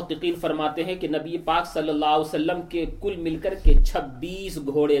 بعض محققین فرماتے ہیں کہ نبی پاک صلی اللہ علیہ وسلم کے کل مل کر کے 26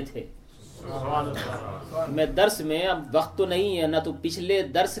 گھوڑے تھے. میں درس میں اب وقت تو نہیں ہے نا، تو پچھلے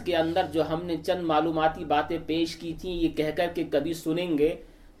درس کے اندر جو ہم نے چند معلوماتی باتیں پیش کی تھیں یہ کہہ کر کے کبھی سنیں گے،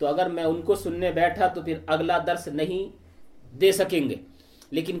 تو اگر میں ان کو سننے بیٹھا تو پھر اگلا درس نہیں دے سکیں گے.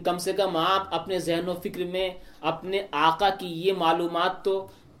 لیکن کم سے کم آپ اپنے ذہن و فکر میں اپنے آقا کی یہ معلومات تو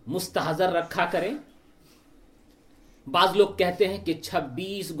مستحضر رکھا کریں. بعض لوگ کہتے ہیں کہ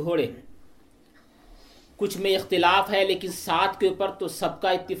 26 گھوڑے، کچھ میں اختلاف ہے لیکن 7 کے اوپر تو سب کا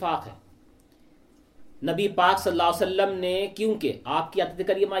اتفاق ہے. نبی پاک صلی اللہ علیہ وسلم نے، کیونکہ آپ کی عادت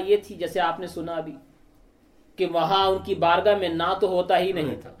کریمہ یہ تھی جیسے آپ نے سنا ابھی کہ وہاں ان کی بارگاہ میں نہ تو ہوتا ہی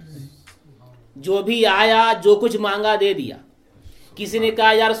نہیں تھا، جو بھی آیا جو کچھ مانگا دے دیا. کسی نے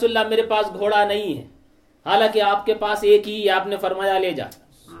کہا یا رسول اللہ میرے پاس گھوڑا نہیں ہے، حالانکہ آپ کے پاس ایک ہی، آپ نے فرمایا لے جا.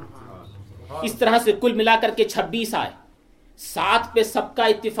 اس طرح سے کل ملا کر کے 26 آئے. 7 پہ سب کا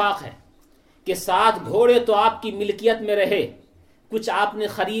اتفاق ہے کہ 7 گھوڑے تو آپ کی ملکیت میں رہے، کچھ آپ نے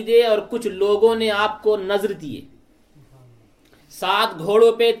خریدے اور کچھ لوگوں نے آپ کو نذر دیے. 7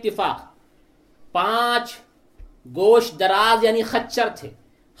 گھوڑوں پہ اتفاق. 5 گوشت دراز یعنی خچر تھے.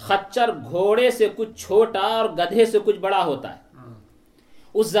 خچر گھوڑے سے کچھ چھوٹا اور گدھے سے کچھ بڑا ہوتا ہے.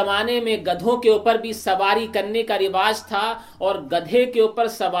 اس زمانے میں گدھوں کے اوپر بھی سواری کرنے کا رواج تھا، اور گدھے کے اوپر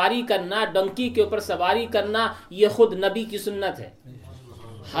سواری کرنا، ڈنکی کے اوپر سواری کرنا یہ خود نبی کی سنت ہے.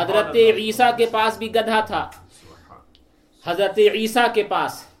 حضرت عیسیٰ کے پاس بھی گدھا تھا، حضرت عیسیٰ کے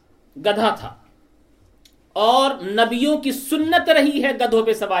پاس گدھا تھا، اور نبیوں کی سنت رہی ہے گدھوں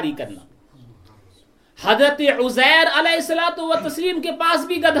پہ سواری کرنا. حضرت عزیر علیہ الصلوۃ والتسلیم کے پاس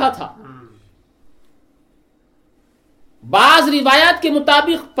بھی گدھا تھا. بعض روایات کے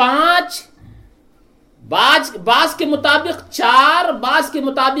مطابق 5، بعض کے مطابق 4، بعض کے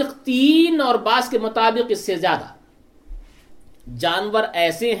مطابق 3 اور بعض کے مطابق اس سے زیادہ. جانور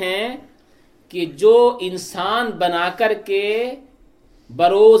ایسے ہیں کہ جو انسان بنا کر کے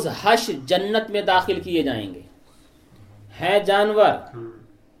بروز حشر جنت میں داخل کیے جائیں گے. ہیں جانور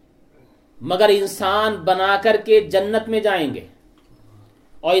مگر انسان بنا کر کے جنت میں جائیں گے،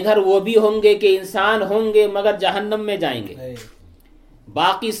 اور ادھر وہ بھی ہوں گے کہ انسان ہوں گے مگر جہنم میں جائیں گے.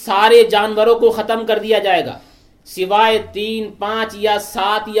 باقی سارے جانوروں کو ختم کر دیا جائے گا سوائے 3، 5 یا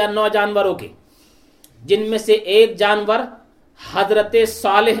 7 یا 9 جانوروں کے، جن میں سے ایک جانور حضرت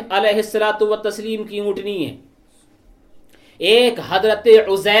صالح علیہ الصلوۃ والتسلیم کی اونٹنی ہے، ایک حضرت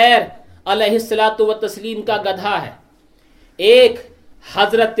عزیر علیہ الصلوۃ والتسلیم کا گدھا ہے، ایک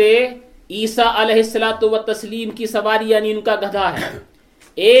حضرت عیسیٰ علیہ الصلوۃ والتسلیم کی سواری یعنی ان کا گدھا ہے،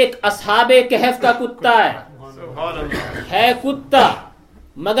 ایک اصحاب کہف کا کتا ہے کتا،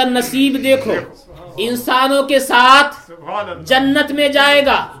 مگر نصیب دیکھو انسانوں کے ساتھ جنت میں جائے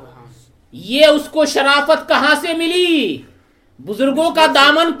گا. یہ اس کو شرافت کہاں سے ملی؟ بزرگوں کا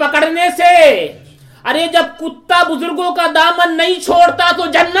دامن پکڑنے سے. ارے جب کتا بزرگوں کا دامن نہیں چھوڑتا تو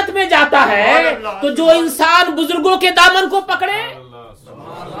جنت میں جاتا ہے، تو جو انسان بزرگوں کے دامن کو پکڑے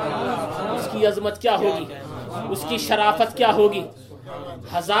اس کی عظمت کیا ہوگی، اس کی شرافت کیا ہوگی.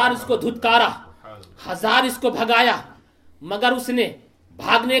 1000 اس کو دھتکارا، 1000 اس کو بھگایا، مگر اس نے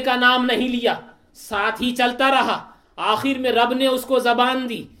بھاگنے کا نام نہیں لیا، ساتھ ہی چلتا رہا. آخر میں رب نے اس کو زبان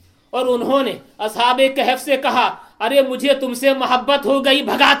دی اور انہوں نے اصحاب کہف سے کہا ارے مجھے تم سے محبت ہو گئی،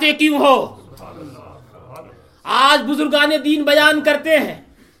 بھگاتے کیوں ہو؟ آج بزرگان دین بیان کرتے ہیں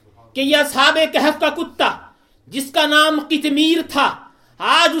کہ یہ اصحاب کہف کا کتا جس کا نام قطمیر تھا،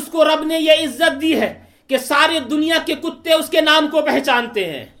 آج اس کو رب نے یہ عزت دی ہے کہ سارے دنیا کے کتے اس کے نام کو پہچانتے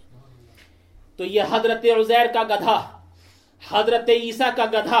ہیں. تو یہ حضرت عزیر کا گدھا، حضرت عیسیٰ کا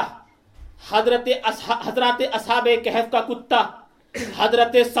گدھا، حضرت اصحاب کہف کا کتا،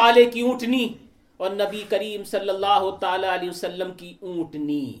 حضرت صالح کی اونٹنی اور نبی کریم صلی اللہ تعالی علیہ وسلم کی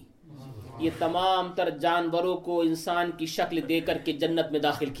اونٹنی، یہ تمام تر جانوروں کو انسان کی شکل دے کر کے جنت میں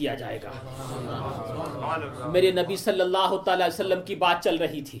داخل کیا جائے گا. میرے نبی صلی اللہ تعالی علیہ وسلم کی بات چل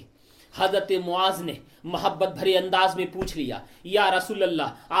رہی تھی. حضرت معاذ نے محبت بھرے انداز میں پوچھ لیا یا رسول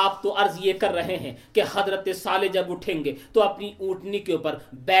اللہ آپ تو عرض یہ کر رہے ہیں کہ حضرت صالح جب اٹھیں گے تو اپنی اونٹنی کے اوپر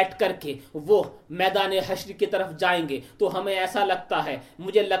بیٹھ کر کے وہ میدان حشر کی طرف جائیں گے، تو ہمیں ایسا لگتا ہے،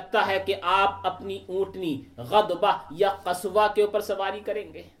 مجھے لگتا ہے کہ آپ اپنی اونٹنی غضبہ یا قصبہ کے اوپر سواری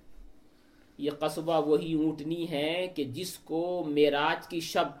کریں گے. یہ قصبہ وہی اونٹنی ہے کہ جس کو معراج کی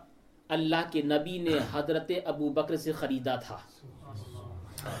شب اللہ کے نبی نے حضرت ابو بکر سے خریدا تھا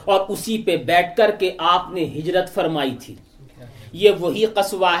اور اسی پہ بیٹھ کر کے آپ نے ہجرت فرمائی تھی. یہ وہی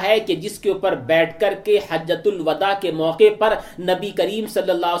قصوہ ہے کہ جس کے اوپر بیٹھ کر کے حجۃ الوداع کے موقع پر نبی کریم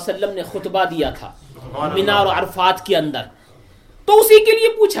صلی اللہ علیہ وسلم نے خطبہ دیا تھا مینا اور عرفات کے اندر. تو اسی کے لیے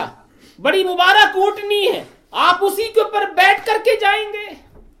پوچھا بڑی مبارک اونٹنی ہے، آپ اسی کے اوپر بیٹھ کر کے جائیں گے۔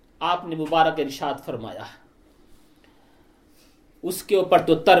 آپ نے مبارک ارشاد فرمایا اس کے اوپر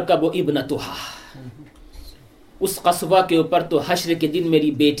تو ترکب ابنتھا، اس قصبہ کے اوپر تو حشر کے دن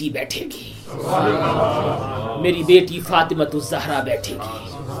میری بیٹی بیٹھے گی، میری بیٹی فاطمہ الزہرا بیٹھے گی۔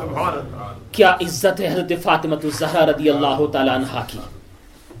 کیا عزت ہے حضرت فاطمہ الزہرا رضی اللہ تعالی عنہا کی۔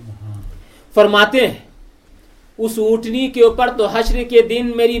 فرماتے ہیں اس اونٹنی کے اوپر تو حشر کے دن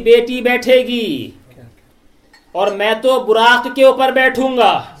میری بیٹی بیٹھے گی اور میں تو براق کے اوپر بیٹھوں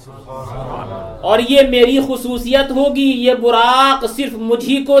گا، اور یہ میری خصوصیت ہوگی، یہ براق صرف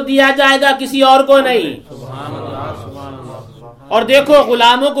مجھی کو دیا جائے گا، کسی اور کو نہیں۔ اور دیکھو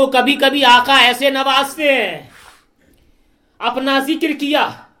غلاموں کو کبھی کبھی آقا ایسے نوازتے ہیں، اپنا ذکر کیا،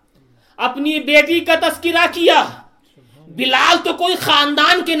 اپنی بیٹی کا تذکرہ کیا۔ بلال تو کوئی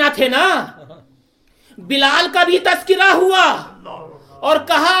خاندان کے نہ تھے نا، بلال کا بھی تذکرہ ہوا اور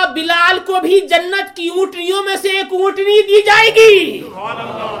کہا بلال کو بھی جنت کی اونٹنیوں میں سے ایک اونٹنی دی جائے گی،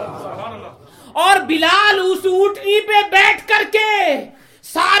 اور بلال اس اونٹنی پہ بیٹھ کر کے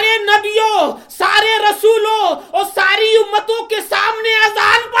سارے نبیوں، سارے رسولوں اور ساری امتوں کے سامنے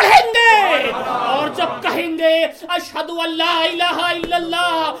اذان پڑھیں گے، اور جب کہیں گے اشہد ان لا الہ الا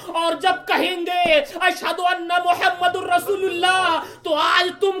اللہ، اور جب کہیں گے اشہد ان محمد الرسول اللہ، تو آج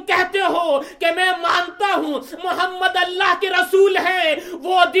تم کہتے ہو کہ میں مانتا ہوں محمد اللہ کے رسول ہیں،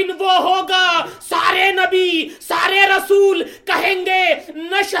 وہ دن وہ ہوگا سارے نبی، سارے رسول کہیں گے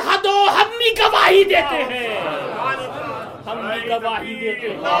نشہدو، ہم بھی گواہی دیتے ہیں، ہم بھی گواہی دیتے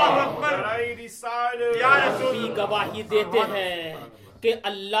ہیں، ہم بھی گواہی دیتے ہیں کہ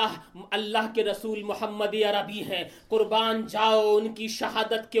اللہ کے رسول محمد عربی ہیں، قربان جاؤ ان کی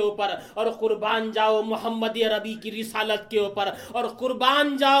شہادت کے اوپر، اور قربان جاؤ محمد عربی کی رسالت کے اوپر، اور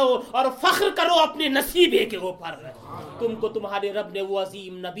قربان جاؤ اور فخر کرو اپنے نصیبے کے اوپر۔ تم کو تمہارے رب نے وہ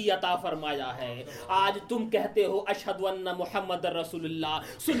عظیم نبی عطا فرمایا ہے، آج تم کہتے ہو اشہد ان محمد رسول اللہ،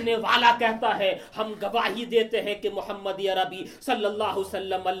 سننے والا کہتا ہے ہم گواہی دیتے ہیں کہ محمد عربی صلی اللہ علیہ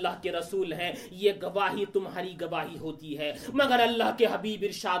وسلم اللہ کے رسول ہیں۔ یہ گواہی تمہاری گواہی ہوتی ہے، مگر اللہ کے حبیب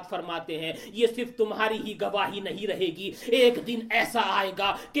ارشاد فرماتے ہیں یہ صرف تمہاری ہی گواہی نہیں رہے گی، ایک دن ایسا آئے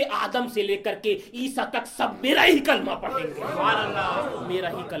گا کہ آدم سے لے کر کے عیسیٰ تک سب میرا ہی کلمہ پڑھیں گے، میرا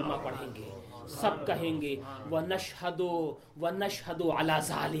ہی کلمہ پڑھیں گے، سب کہیں گے وَنَشْهَدُ عَلَى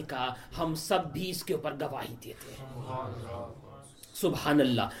ذَلِكَ، ہم سب بھی اس کے اوپر گواہی دیتے ہیں۔ سبحان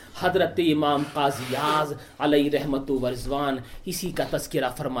اللہ۔ حضرت امام قاضی اعظم علیہ رحمت و رضوان اسی کا تذکرہ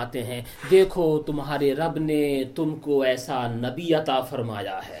فرماتے ہیں، دیکھو تمہارے رب نے تم کو ایسا نبی عطا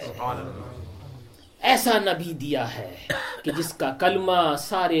فرمایا ہے، ایسا نبی دیا ہے کہ جس کا کلمہ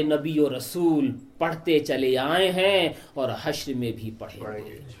سارے نبی و رسول پڑھتے چلے آئے ہیں اور حشر میں بھی پڑھیں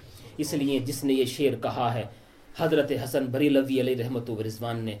گے۔ اس لیے جس نے یہ شعر کہا ہے حضرت حسن بریلوی علیہ رحمت و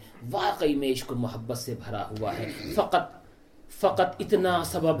رضوان نے، واقعی میں عشق و محبت سے بھرا ہوا ہے۔ فقط اتنا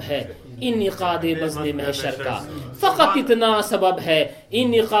سبب ہے انعقاد بزم محشر کا، فقط اتنا سبب ہے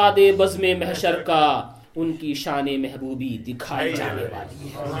انعقاد بزم محشر کا، ان کی شان محبوبی دکھائی جانے والی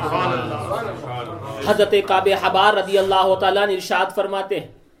ہے۔ حضرت کعب احبار رضی اللہ تعالیٰ نے ارشاد فرماتے ہیں،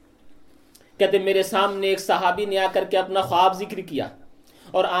 کہتے میرے سامنے ایک صحابی نے آ کر کے اپنا خواب ذکر کیا،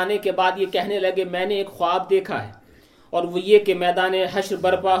 اور آنے کے بعد یہ کہنے لگے میں نے ایک خواب دیکھا ہے، اور وہ یہ کہ میدان حشر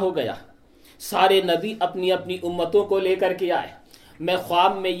برپا ہو گیا، سارے نبی اپنی اپنی امتوں کو لے کر کے آئے، میں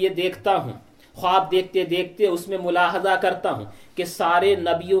خواب میں یہ دیکھتا ہوں، خواب دیکھتے دیکھتے اس میں ملاحظہ کرتا ہوں کہ سارے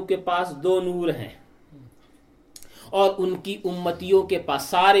نبیوں کے پاس 2 نور ہیں، اور ان کی امتیوں کے پاس،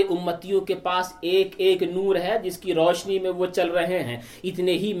 سارے امتیوں کے پاس ایک ایک نور ہے جس کی روشنی میں وہ چل رہے ہیں۔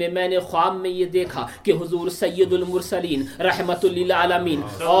 اتنے ہی میں نے خواب میں یہ دیکھا کہ حضور سید المرسلین رحمت للعالمین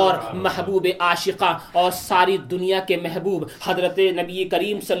اور محبوب عاشقاں اور ساری دنیا کے محبوب حضرت نبی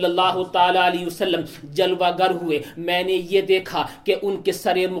کریم صلی اللہ تعالی علیہ وسلم جلوہ گر ہوئے۔ میں نے یہ دیکھا کہ ان کے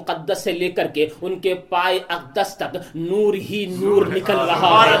سر مقدس سے لے کر کے ان کے پائے اقدس تک نور ہی نور نکل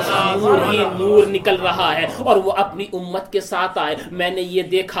رہا ہے، نور ہی نور نکل رہا ہے، اور وہ اپنی امت کے ساتھ آئے۔ میں نے یہ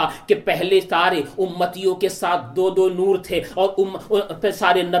دیکھا کہ پہلے سارے امتیوں کے ساتھ 2 نور تھے، اور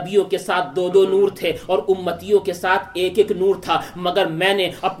سارے نبیوں کے ساتھ 2 نور تھے، اور امتیوں کے ساتھ ایک ایک نور تھا، مگر میں نے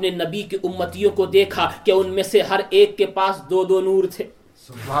اپنے نبی کی امتیوں کو دیکھا کہ ان میں سے ہر ایک کے پاس 2 نور تھے،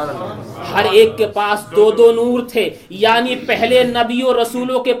 ہر ایک کے پاس 2 نور تھے، یعنی پہلے نبی و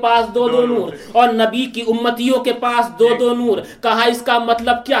رسولوں کے پاس 2 نور اور نبی کی امتیوں کے پاس 2 نور۔ کہا اس کا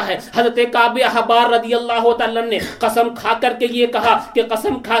مطلب کیا ہے؟ حضرت کعب احبار رضی اللہ تعالیٰ نے قسم کھا کر کے یہ کہا کہ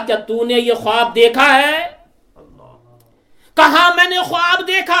قسم کھا کیا تو نے یہ خواب دیکھا ہے؟ کہا میں نے خواب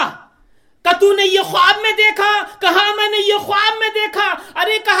دیکھا۔ کہ تو نے یہ خواب میں دیکھا؟ کہا میں نے یہ خواب میں دیکھا.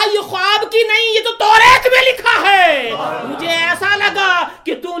 ارے کہا یہ خواب کی نہیں، یہ تو توریت میں لکھا ہے. مجھے ایسا لگا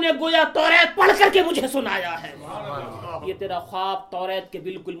کہ تو نے گویا توریت پڑھ کر کے مجھے سنایا ہے. یہ تیرا خواب توریت کے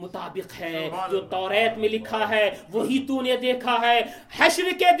بالکل مطابق ہے. جو توریت میں لکھا ہے وہی تو نے دیکھا ہے. حشر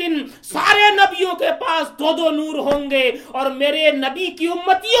کے دن سارے نبیوں کے پاس 2 نور ہوں گے اور میرے نبی کی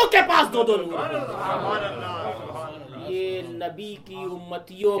امتیوں کے پاس 2 نور ہوں گے. یہ نبی کی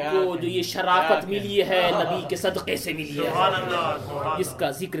امتیوں کو جو یہ شرافت ملی ہے نبی کے صدقے سے ملی ہے، اس کا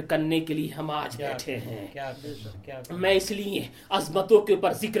ذکر کرنے کے لیے ہم آج بیٹھے ہیں. میں اس لیے عظمتوں کے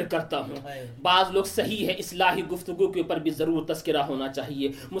اوپر ذکر کرتا ہوں. بعض لوگ صحیح ہے، اصلاحی گفتگو کے اوپر بھی ضرور تذکرہ ہونا چاہیے.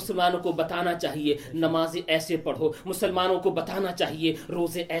 مسلمانوں کو بتانا چاہیے نمازیں ایسے پڑھو، مسلمانوں کو بتانا چاہیے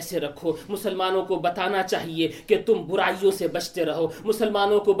روزے ایسے رکھو، مسلمانوں کو بتانا چاہیے کہ تم برائیوں سے بچتے رہو،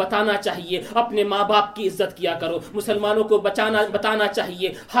 مسلمانوں کو بتانا چاہیے اپنے ماں باپ کی عزت کیا کرو، مسلمانوں کو بتانا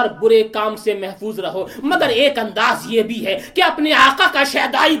چاہیے ہر برے کام سے محفوظ رہو. مگر ایک انداز یہ بھی ہے کہ اپنے آقا کا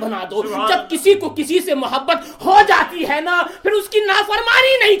شیدائی بنا دو. جب کسی کو کسی سے محبت ہو جاتی ہے نا پھر اس کی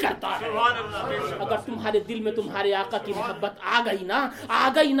نافرمانی نہیں کرتا ہے. اگر تمہارے دل میں تمہارے آقا کی محبت آ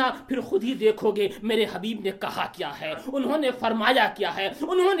گئی نا پھر خود ہی دیکھو گے میرے حبیب نے کہا کیا ہے، انہوں نے فرمایا کیا ہے،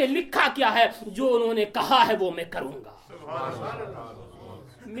 انہوں نے لکھا کیا ہے. جو انہوں نے کہا ہے وہ میں کروں گا.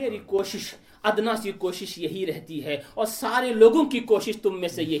 میری کوشش ادنا سی کوشش یہی رہتی ہے اور سارے لوگوں کی کوشش تم میں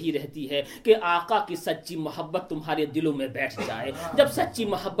سے یہی رہتی ہے کہ آقا کی سچی محبت تمہارے دلوں میں بیٹھ جائے. جب سچی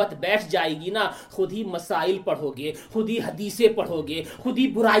محبت بیٹھ جائے گی نا خود ہی مسائل پڑھو گے، خود ہی حدیثیں پڑھو گے، خود ہی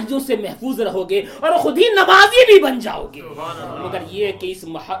برائیوں سے محفوظ رہو گے اور خود ہی نمازی بھی بن جاؤ گے. مگر یہ کہ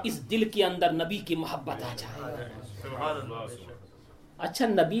اس دل کے اندر نبی کی محبت آ جائے. اچھا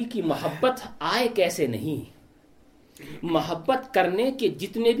نبی کی محبت آئے کیسے نہیں؟ محبت کرنے کے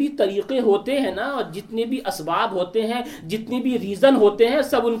جتنے بھی طریقے ہوتے ہیں نا اور جتنے بھی اسباب ہوتے ہیں، جتنے بھی ریزن ہوتے ہیں،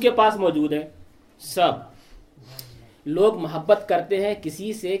 سب ان کے پاس موجود ہیں. سب لوگ محبت کرتے ہیں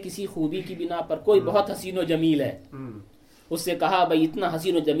کسی سے کسی خوبی کی بنا پر. کوئی بہت حسین و جمیل ہے، اس سے کہا بھائی اتنا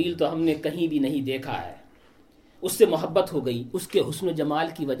حسین و جمیل تو ہم نے کہیں بھی نہیں دیکھا ہے، اس سے محبت ہو گئی اس کے حسن و جمال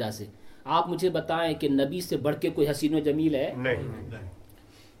کی وجہ سے. آپ مجھے بتائیں کہ نبی سے بڑھ کے کوئی حسین و جمیل ہے؟ نہیں.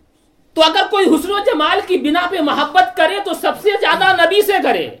 تو اگر کوئی حسن و جمال کی بنا پہ محبت کرے تو سب سے زیادہ نبی سے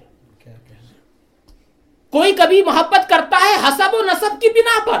کرے. کوئی کبھی محبت کرتا ہے حسب و نسب کی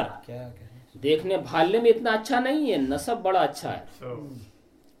بنا پر، دیکھنے بھالنے میں اتنا اچھا نہیں ہے، نسب بڑا اچھا ہے،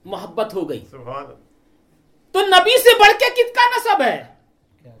 محبت ہو گئی. تو نبی سے بڑھ کے کس کا نسب ہے؟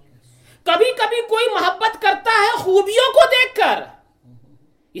 کبھی کبھی کوئی محبت کرتا ہے خوبیوں کو دیکھ کر،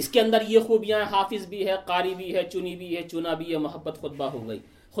 اس کے اندر یہ خوبیاں، حافظ بھی ہے، قاری بھی ہے، چنی بھی ہے، چنا بھی ہے، محبت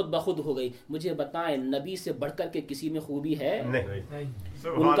خود بخود ہو گئی. مجھے بتائیں نبی سے بڑھ کر کے کسی میں خوبی ہے؟ نہیں.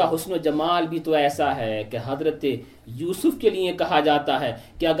 ان کا حسن و جمال بھی تو ایسا ہے کہ حضرت یوسف کے لیے کہا جاتا ہے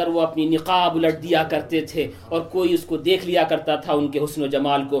کہ اگر وہ اپنی نقاب الٹ دیا کرتے تھے اور کوئی اس کو دیکھ لیا کرتا تھا ان کے حسن و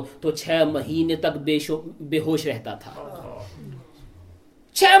جمال کو تو 6 مہینے تک بے ہوش رہتا تھا.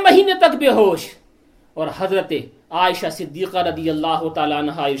 6 مہینے تک بے ہوش. اور حضرت عائشہ صدیقہ رضی اللہ تعالیٰ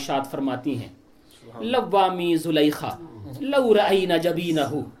عنہا ارشاد فرماتی ہیں لوامی زلیخا لو رأینا جبینہ،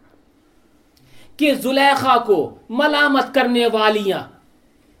 کہ زلیخا کو ملامت کرنے والیاں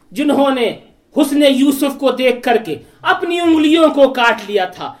جنہوں نے حسن یوسف کو دیکھ کر کے اپنی انگلیوں کو کاٹ لیا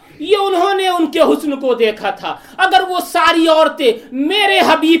تھا، یہ انہوں نے ان کے حسن کو دیکھا تھا. اگر وہ ساری عورتیں میرے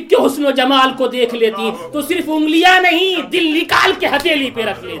حبیب کے حسن و جمال کو دیکھ لیتی تو صرف انگلیاں نہیں دل نکال کے ہتھیلی پہ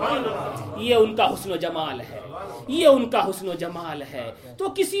رکھ لیتی. یہ ان کا حسن و جمال ہے، یہ ان کا حسن و جمال ہے. تو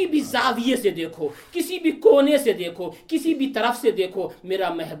کسی بھی زاویے سے دیکھو، کسی بھی کونے سے دیکھو، کسی بھی طرف سے دیکھو، میرا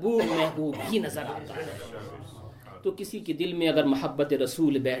محبوب ہی نظر آتا ہے. تو کسی کے دل میں اگر محبت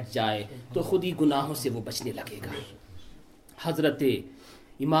رسول بیٹھ جائے تو خود ہی گناہوں سے وہ بچنے لگے گا. حضرت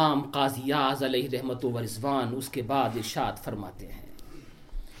امام قاضی اعظم علیہ رحمت و رضوان اس کے بعد ارشاد فرماتے ہیں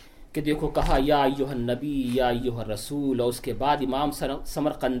کہ دیکھو کہا یا ایھا النبی یا ایھا الرسول، اور اس کے بعد امام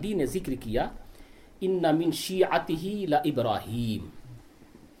سمرقندی نے ذکر کیا ان من شیعتہ لابراہیم،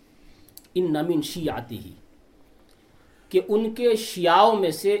 ان من شیعتہ، کہ ان کے شیعوں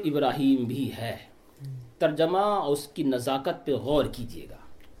میں سے ابراہیم بھی ہے. ترجمہ اس کی نزاکت پہ غور کیجیے گا.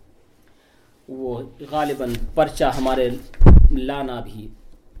 وہ غالباً پرچہ ہمارے لانا بھی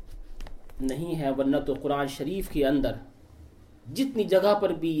نہیں ہے، ورنہ تو قرآن شریف کے اندر جتنی جگہ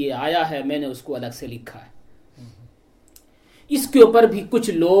پر بھی یہ آیا ہے میں نے اس کو الگ سے لکھا ہے. اس کے اوپر بھی کچھ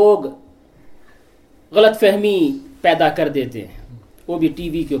لوگ غلط فہمی پیدا کر دیتے ہیں، وہ بھی ٹی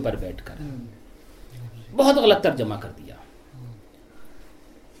وی کے اوپر بیٹھ کر بہت غلط ترجمہ کر دیا.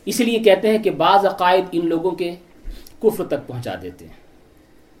 اس لیے کہتے ہیں کہ بعض عقائد ان لوگوں کے کفر تک پہنچا دیتے ہیں.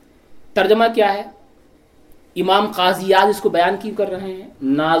 ترجمہ کیا ہے امام قاضیات اس کو بیان کیوں کر رہے ہیں؟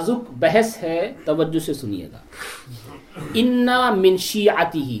 نازک بحث ہے، توجہ سے سنیے گا. انا من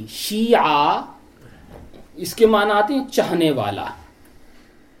شیعتہ، شیعہ اس کے معنی آتے ہیں چاہنے والا.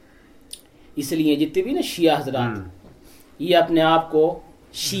 اس لیے جتنے بھی نا شیعہ حضرات یہ اپنے آپ کو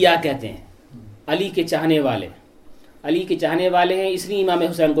شیعہ کہتے ہیں، علی کے چاہنے والے. علی کے چاہنے والے ہیں، اس لیے امام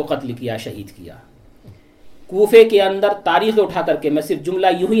حسین کو قتل کیا، شہید کیا. کوفے کے اندر تاریخ اٹھا کر کے، میں صرف جملہ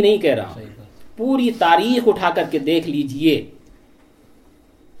یوں ہی نہیں کہہ رہا ہوں، پوری تاریخ اٹھا کر کے دیکھ لیجئے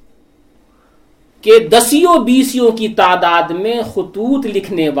کہ 10 کی تعداد میں خطوط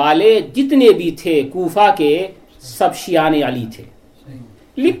لکھنے والے جتنے بھی تھے کوفہ کے، سب شیعان علی تھے.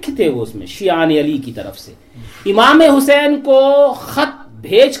 لکھتے وہ اس میں شیعان علی کی طرف سے. امام حسین کو خط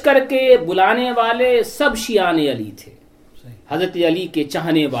بھیج کر کے بلانے والے سب شیعان علی تھے، حضرت علی کے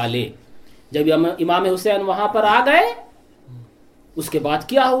چاہنے والے. جب امام حسین وہاں پر آ گئے، اس کے بعد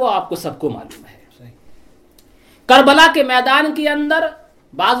کیا ہوا آپ کو سب کو معلوم ہے. کربلا کے میدان کے اندر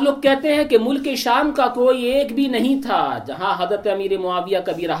بعض لوگ کہتے ہیں کہ ملک شام کا کوئی ایک بھی نہیں تھا جہاں حضرت امیر معاویہ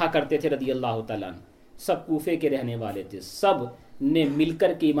کبھی رہا کرتے تھے رضی اللہ تعالیٰ عنہ. سب کوفے کے رہنے والے تھے، سب نے مل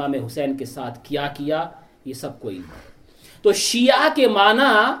کر کے امام حسین کے ساتھ کیا یہ سب کو علم ہے. تو شیعہ کے معنی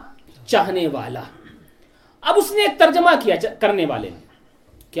چاہنے والا. اب اس نے ایک ترجمہ کیا کرنے والے نے،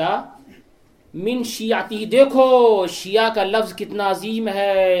 کیا؟ من شیعتی. دیکھو شیعہ کا لفظ کتنا عظیم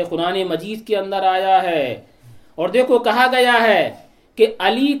ہے، قرآن مجید کے اندر آیا ہے. اور دیکھو کہا گیا ہے کہ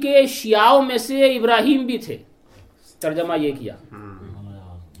علی کے شیعوں میں سے ابراہیم بھی تھے. ترجمہ یہ کیا،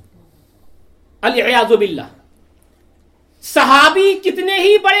 العیاذ باللہ. صحابی کتنے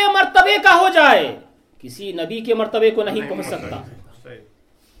ہی بڑے مرتبے کا ہو جائے، کسی نبی کے مرتبے کو نہیں پہنچ سکتا.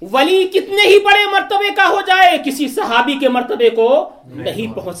 ولی کتنے ہی بڑے مرتبے کا ہو جائے، کسی صحابی کے مرتبے کو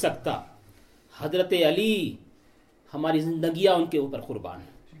نہیں پہنچ سکتا. حضرت علی ہماری زندگیاں ان کے اوپر قربان،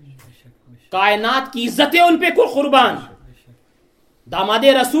 کائنات کی عزتیں ان پہ قربان. داماد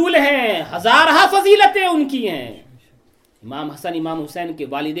رسول ہیں، ہزارہ فضیلتیں ان کی ہیں. امام حسن امام حسین کے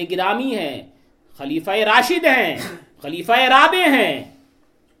والد گرامی ہیں، خلیفہ راشد ہیں، خلیفہ رابع ہیں،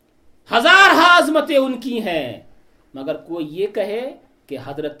 ہزارہ عظمتیں ان کی ہیں. مگر کوئی یہ کہے کہ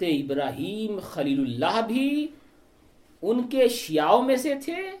حضرت ابراہیم خلیل اللہ بھی ان کے شیعوں میں سے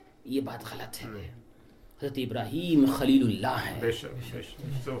تھے، یہ بات غلط ہے. حضرت ابراہیم خلیل اللہ ہے.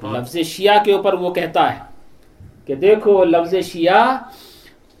 لفظ شیعہ کے اوپر وہ کہتا ہے کہ دیکھو لفظ شیعہ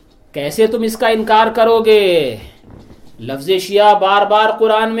کیسے تم اس کا انکار کرو گے؟ لفظ شیعہ بار بار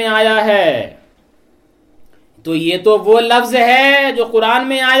قرآن میں آیا ہے، تو یہ تو وہ لفظ ہے جو قرآن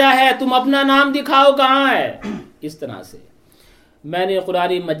میں آیا ہے، تم اپنا نام دکھاؤ کہاں ہے. اس طرح سے میں نے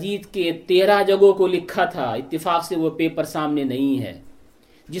قرآن مجید کے 13 جگہوں کو لکھا تھا، اتفاق سے وہ پیپر سامنے نہیں ہے،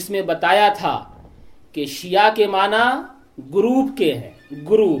 جس میں بتایا تھا کہ شیعہ کے معنی گروپ کے ہیں،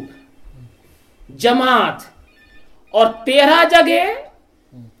 گروپ، جماعت. اور 13 جگہ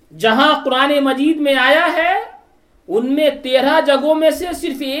جہاں قرآن مجید میں آیا ہے، ان میں 13 جگہوں میں سے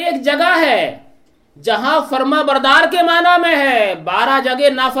صرف ایک جگہ ہے جہاں فرما بردار کے معنی میں ہے، 12 جگہ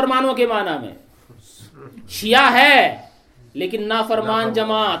نافرمانوں کے معنی میں. شیعہ ہے لیکن نافرمان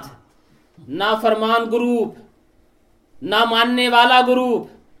جماعت، نافرمان گروپ، نہ ماننے والا گروپ.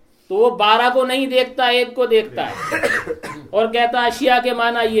 تو وہ 12 کو نہیں دیکھتا، ایک کو دیکھتا ہے اور کہتا ہے شیعہ کے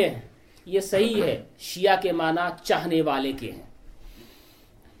معنی یہ ہے. یہ صحیح ہے، شیعہ کے معنی چاہنے والے کے ہیں.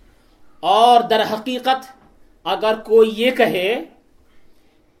 اور در حقیقت اگر کوئی یہ کہے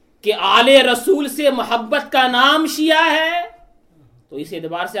کہ آل رسول سے محبت کا نام شیعہ ہے، تو اس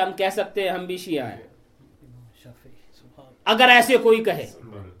اعتبار سے ہم کہہ سکتے ہیں ہم بھی شیعہ ہیں، اگر ایسے کوئی کہے.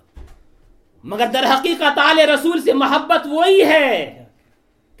 مگر در حقیقت آل رسول سے محبت وہی ہے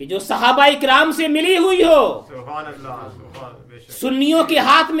کہ جو صحابہ اکرام سے ملی ہوئی ہو. سنیوں کے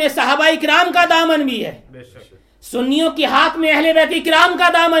ہاتھ میں صحابہ اکرام کا دامن بھی ہے، سنیوں کے ہاتھ میں اہل بیت اکرام کا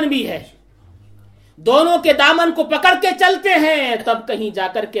دامن بھی ہے. دونوں کے دامن کو پکڑ کے چلتے ہیں، تب کہیں جا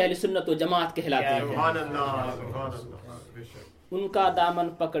کر کے اہل سنت و جماعت کہلاتے ہیں. ان کا دامن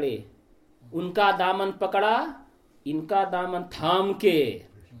پکڑے، ان کا دامن پکڑا، ان کا دامن تھام کے،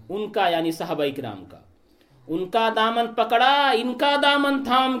 ان کا یعنی صحابہ کرام کا، ان کا دامن پکڑا، ان کا دامن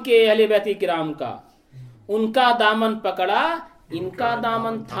تھام کے اہل بیت کرام کا، ان کا دامن پکڑا، ان کا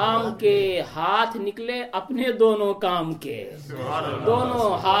دامن تھام کے، ہاتھ نکلے اپنے دونوں کام کے، دونوں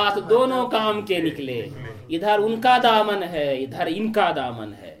ہاتھ دونوں کام کے نکلے. ادھر ان کا دامن ہے، ادھر ان کا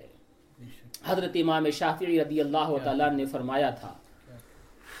دامن ہے. حضرت امام شافعی رضی اللہ تعالیٰ نے فرمایا تھا،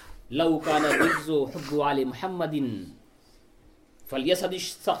 لو کان الرجز حب آل محمد فلیسد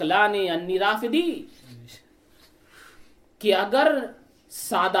الثقلان انی رافدی، کہ اگر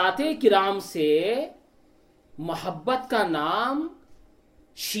سادات کرام سے محبت کا نام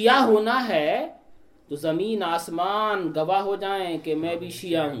شیعہ ہونا ہے تو زمین آسمان گواہ ہو جائیں کہ میں بھی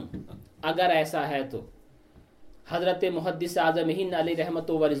شیعہ ہوں. اگر ایسا ہے تو حضرت محدث اعظم ہند علیہ رحمت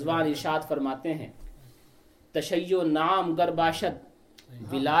و رضوان ارشاد فرماتے ہیں تشیع نام گر باشد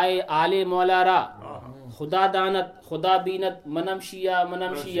ولائے آل مولا را خدا دانت خدا بینت منم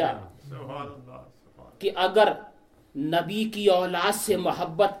شیعہ کہ اگر نبی کی اولاد سے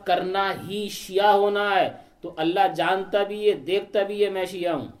محبت کرنا ہی شیعہ ہونا ہے تو اللہ جانتا بھی ہے دیکھتا بھی ہے میں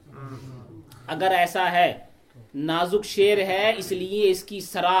شیعہ ہوں. اگر ایسا ہے نازک شعر ہے اس لیے اس کی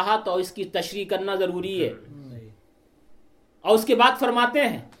صراحت اور اس کی تشریح کرنا ضروری ہے. اور اس کے بعد فرماتے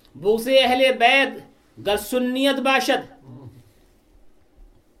ہیں بغض اہل بیت گر سنیت باشد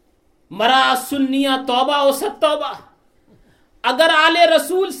مرا سنیہ توبہ و ست توبہ. اگر آل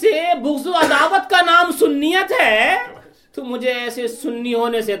رسول سے بغض و عداوت کا نام سنیت ہے تو مجھے ایسے سنی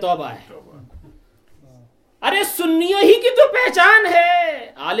ہونے سے توبہ ہے. ارے سنیوں ہی کی تو پہچان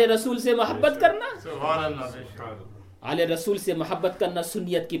ہے آل رسول سے محبت کرنا. آل رسول سے محبت کرنا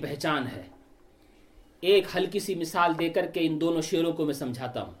سنیت کی پہچان ہے. ایک ہلکی سی مثال دے کر کے ان دونوں شعروں کو میں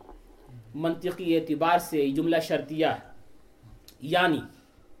سمجھاتا ہوں. منطقی اعتبار سے جملہ شرطیہ ہے. یعنی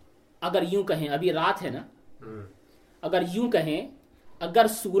اگر یوں کہیں ابھی رات ہے نا, اگر یوں کہیں اگر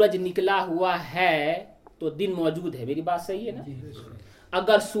سورج نکلا ہوا ہے تو دن موجود ہے. میری بات صحیح ہے نا؟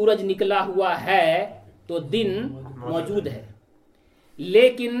 اگر سورج نکلا ہوا ہے تو دن موجود ہے,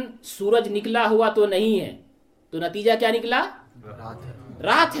 لیکن سورج نکلا ہوا تو نہیں ہے تو نتیجہ کیا نکلا؟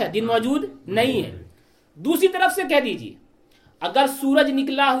 رات ہے, دن موجود نہیں ہے. دوسری طرف سے کہہ دیجیے اگر سورج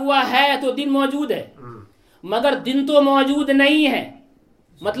نکلا ہوا ہے تو دن موجود ہے مگر دن تو موجود نہیں ہے.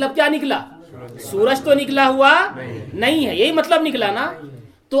 مطلب کیا نکلا؟ سورج تو نکلا ہوا نہیں ہے, یہی مطلب نکلا نا.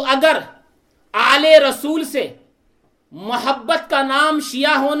 تو اگر آل رسول سے محبت کا نام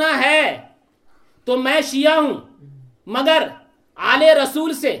شیعہ ہونا ہے تو میں شیعہ ہوں, مگر آل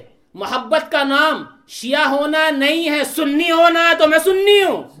رسول سے محبت کا نام شیعہ ہونا نہیں ہے, سنی ہونا ہے تو میں سنی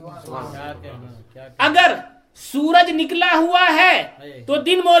ہوں. اگر سورج نکلا ہوا ہے تو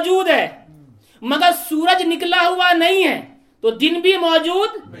دن موجود ہے مگر سورج نکلا ہوا نہیں ہے تو دن بھی موجود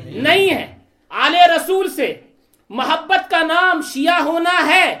نہیں ہے. آل رسول سے محبت کا نام شیعہ ہونا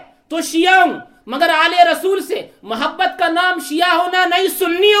ہے تو شیعہ ہوں, مگر آل رسول سے محبت کا نام شیعہ ہونا نہیں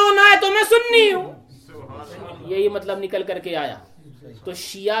سنی ہونا ہے تو میں سنی ہوں. یہی مطلب نکل کر کے آیا. تو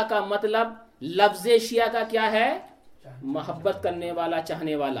شیعہ کا مطلب لفظ شیعہ کا کیا ہے؟ محبت کرنے والا,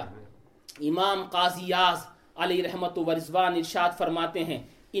 چاہنے والا. امام قاضی یاز علیہ رحمت و رضوان ارشاد فرماتے ہیں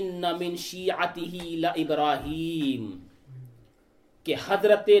ان من شیعتہ لابراہیم کہ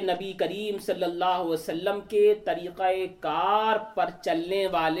حضرت نبی کریم صلی اللہ علیہ وسلم کے طریقہ کار پر چلنے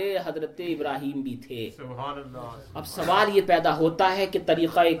والے حضرت ابراہیم بھی تھے. اب سوال یہ پیدا ہوتا ہے کہ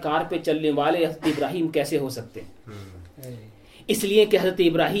طریقہ کار پہ چلنے والے حضرت ابراہیم کیسے ہو سکتے ہیں؟ اس لیے کہ حضرت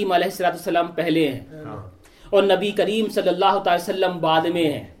ابراہیم علیہ السلام پہلے ہیں اور نبی کریم صلی اللہ علیہ وسلم بعد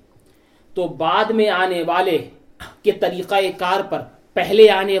میں ہیں. تو بعد میں آنے والے کے طریقہ کار پر پہلے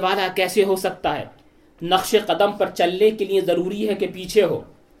آنے والا کیسے ہو سکتا ہے؟ نقش قدم پر چلنے کے لیے ضروری ہے کہ پیچھے ہو,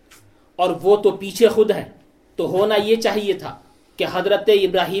 اور وہ تو پیچھے خود ہیں. تو ہونا یہ چاہیے تھا کہ حضرت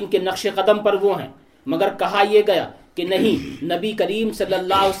ابراہیم کے نقش قدم پر وہ ہیں, مگر کہا یہ گیا کہ نہیں, نبی کریم صلی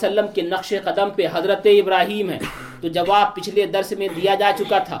اللہ علیہ وسلم کے نقش قدم پہ حضرت ابراہیم ہیں. تو جواب پچھلے درس میں دیا جا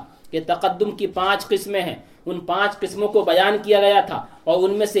چکا تھا کہ تقدم کی 5 قسمیں ہیں. ان 5 قسموں کو بیان کیا گیا تھا اور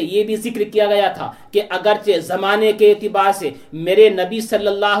ان میں سے یہ بھی ذکر کیا گیا تھا کہ اگرچہ زمانے کے اعتبار سے میرے نبی صلی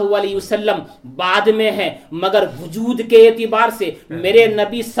اللہ علیہ وسلم بعد میں ہیں مگر وجود کے اعتبار سے میرے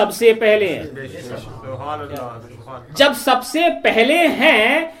نبی سب سے پہلے ہیں. جب سب سے پہلے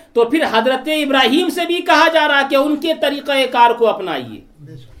ہیں تو پھر حضرت ابراہیم سے بھی کہا جا رہا کہ ان کے طریقہ کار کو اپنائیے.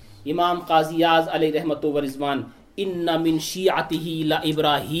 امام قاضی یاز علیہ رحمت و رضوان ان من شیعتہ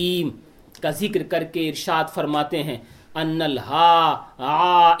لابراہیم کا ذکر کر کے ارشاد فرماتے ہیں ان الہا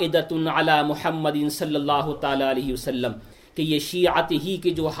عائدۃ علی محمد صلی اللہ تعالی علیہ وسلم کہ یہ شیعت ہی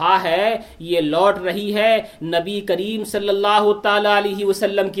کی جو ہا ہے یہ لوٹ رہی ہے نبی کریم صلی اللہ تعالی علیہ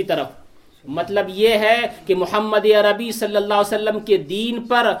وسلم کی طرف. مطلب یہ ہے کہ محمد عربی صلی اللہ علیہ وسلم کے دین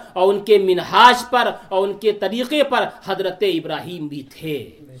پر اور ان کے منہاج پر اور ان کے طریقے پر حضرت ابراہیم بھی تھے.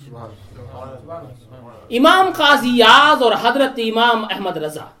 امام قاضی یاز اور حضرت امام احمد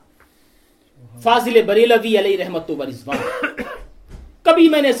رضا فاضل بریلوی علیہ رحمت و رضوان, کبھی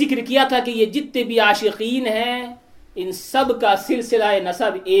میں نے ذکر کیا تھا کہ یہ جتنے بھی عاشقین ہیں ان سب کا سلسلہ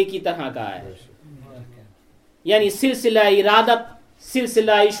نسب ایک ہی طرح کا ہے, یعنی سلسلہ ارادت,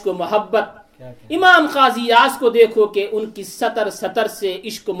 سلسلہ عشق و محبت. امام قاضی یاز کو دیکھو کہ ان کی سطر سے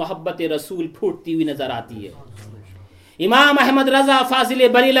عشق و محبت رسول پھوٹتی ہوئی نظر آتی ہے. امام احمد رضا فاضل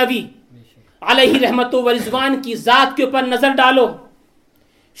بریلوی علیہ رحمت و رضوان کی ذات کے اوپر نظر ڈالو,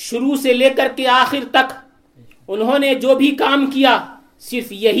 شروع سے لے کر کے آخر تک انہوں نے جو بھی کام کیا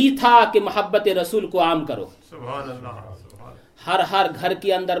صرف یہی تھا کہ محبت رسول کو عام کرو، ہر گھر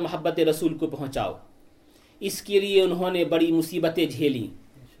کے اندر محبت رسول کو پہنچاؤ۔ اس کے لیے انہوں نے بڑی مصیبتیں جھیلیں،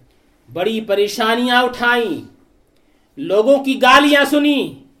 بڑی پریشانیاں اٹھائیں، لوگوں کی گالیاں سنی،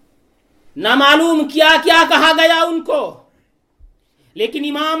 نہ معلوم کیا کہا گیا ان کو، لیکن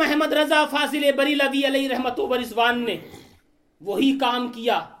امام احمد رضا فاضل بریلوی علیہ رحمت و رضوان نے وہی کام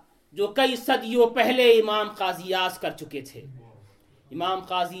کیا جو کئی صدیوں پہلے امام قاضی اعظم کر چکے تھے۔ امام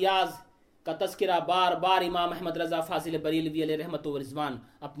قاضی اعظم کا تذکرہ بار بار امام احمد رضا فاضل بریلوی علیہ رحمت و رضوان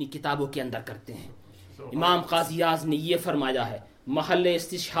اپنی کتابوں کے اندر کرتے ہیں۔ امام قاضی اعظم نے یہ فرمایا ہے، محل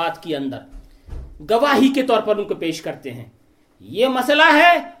استشہاد کے اندر گواہی کے طور پر ان کو پیش کرتے ہیں، یہ مسئلہ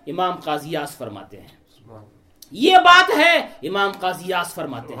ہے، امام قاضی اعظم فرماتے ہیں، یہ بات ہے، امام قاضی اعظم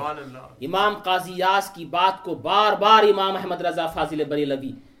فرماتے ہیں۔ امام قاضی اعظم کی بات کو بار بار امام احمد رضا فاضل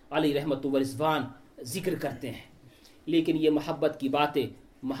بریلوی علیہ رحمت و رضوان ذکر کرتے ہیں، لیکن یہ محبت کی باتیں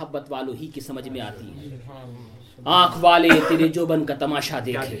محبت والوں ہی کی سمجھ میں آتی ہیں۔ آنکھ والے تیرے جوبن کا تماشا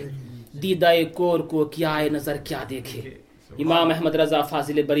دیکھے، دیدہ کور کو کیا ہے نظر کیا دیکھے۔ امام احمد رضا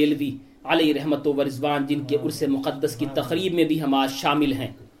فاضل بریلوی علیہ رحمت و رضوان جن کے عرس مقدس کی تقریب میں بھی ہم آج شامل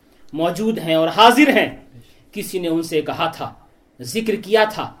ہیں، موجود ہیں اور حاضر ہیں، کسی نے ان سے کہا تھا، ذکر کیا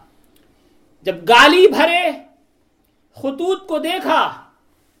تھا، جب گالی بھرے خطوط کو دیکھا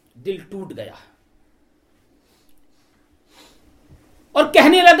دل ٹوٹ گیا اور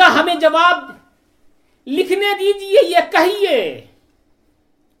کہنے لگا ہمیں جواب لکھنے دیجئے، یہ کہیے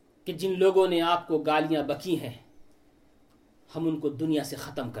کہ جن لوگوں نے آپ کو گالیاں بکی ہیں ہم ان کو دنیا سے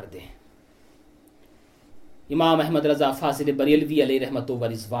ختم کر دیں۔ امام احمد رضا فاضل بریلوی علیہ رحمت و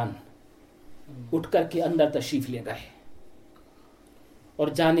رضوان اٹھ کر کے اندر تشریف لے گئے اور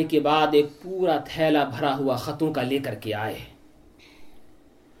جانے کے بعد ایک پورا تھیلا بھرا ہوا خطوں کا لے کر کے آئے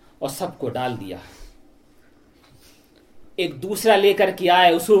اور سب کو ڈال دیا۔ ایک دوسرا لے کر کے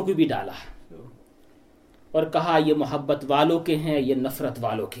آئے، اس کو بھی ڈالا اور کہا یہ محبت والوں کے ہیں، یہ نفرت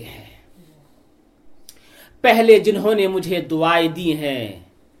والوں کے ہیں۔ پہلے جنہوں نے مجھے دعائیں دی ہیں،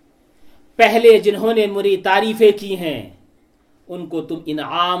 پہلے جنہوں نے میری تعریفیں کی ہیں، ان کو تم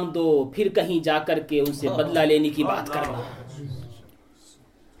انعام دو، پھر کہیں جا کر کے ان سے بدلہ لینے کی بات کرنا۔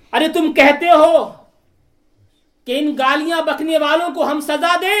 ارے تم کہتے ہو کہ ان گالیاں بکنے والوں کو ہم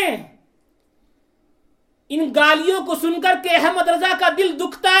سزا دیں، ان گالیوں کو سن کر کے احمد رضا کا دل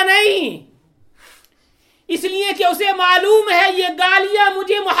دکھتا نہیں، اس لیے کہ اسے معلوم ہے یہ گالیاں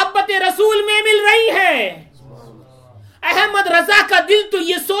مجھے محبت رسول میں مل رہی ہیں۔ احمد رضا کا دل تو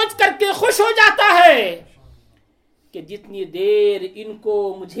یہ سوچ کر کے خوش ہو جاتا ہے کہ جتنی دیر ان کو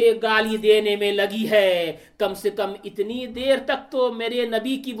مجھے گالی دینے میں لگی ہے، کم سے کم اتنی دیر تک تو میرے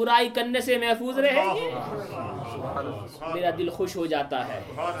نبی کی برائی کرنے سے محفوظ رہے گی۔ میرا دل خوش ہو جاتا ہے۔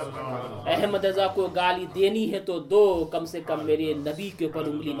 احمد رضا کو گالی دینی ہے تو دو، کم سے کم میرے نبی کے اوپر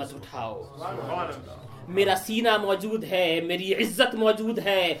انگلی مت اٹھاؤ۔ میرا سینہ موجود ہے، میری عزت موجود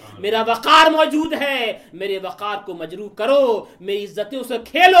ہے، میرا وقار موجود ہے، میرے وقار کو مجروح کرو، میری عزتوں سے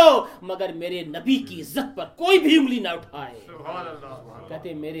کھیلو، مگر میرے نبی کی عزت پر کوئی بھی انگلی نہ اٹھائے۔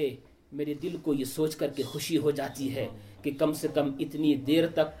 کہتے میرے دل کو یہ سوچ کر کے خوشی ہو جاتی ہے کہ کم سے کم اتنی دیر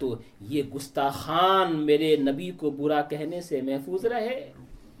تک تو یہ گستاخان میرے نبی کو برا کہنے سے محفوظ رہے،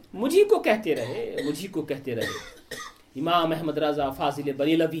 مجھی کو کہتے رہے۔ امام احمد رضا فاضل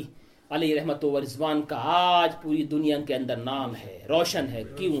بریلوی علیہ رحمت و رضوان کا آج پوری دنیا کے اندر نام ہے، روشن ہے۔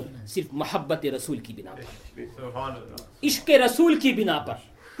 کیوں؟ صرف محبت رسول کی بنا پر، عشق رسول کی بنا پر۔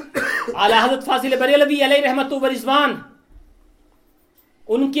 اعلیٰ حضرت فاضل بریلوی علیہ رحمت و رضوان،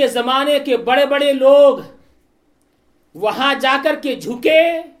 ان کے زمانے کے بڑے بڑے لوگ وہاں جا کر کے جھکے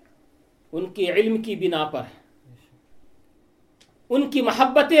ان کے علم کی بنا پر، ان کی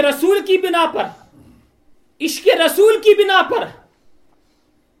محبت رسول کی بنا پر، عشق رسول کی بنا پر۔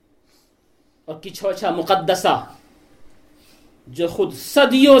 اور کچھوچا مقدسہ جو خود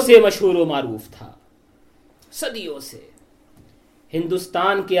صدیوں سے مشہور و معروف تھا، صدیوں سے۔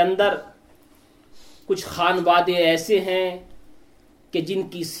 ہندوستان کے اندر کچھ خانوادے ایسے ہیں کہ جن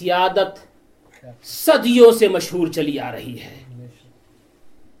کی سیادت صدیوں سے مشہور چلی آ رہی ہے،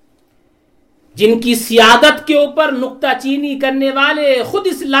 جن کی سیادت کے اوپر نکتہ چینی کرنے والے خود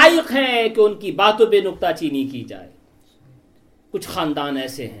اس لائق ہیں کہ ان کی باتوں پہ نکتہ چینی کی جائے۔ کچھ خاندان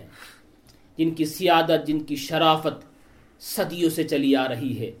ایسے ہیں جن کی سیادت، جن کی شرافت صدیوں سے چلی آ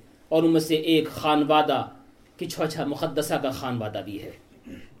رہی ہے، اور ان میں سے ایک خانوادہ کچھوچا مقدسہ کا خانوادہ بھی ہے،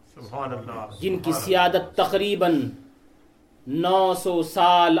 جن کی سیادت تقریباً 900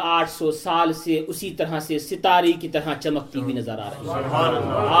 سال 800 سال سے اسی طرح سے ستارے کی طرح چمکتی ہوئی نظر آ رہی ہے.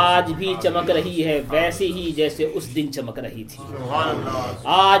 آج بھی چمک رہی ہے ویسے ہی جیسے اس دن چمک رہی تھی.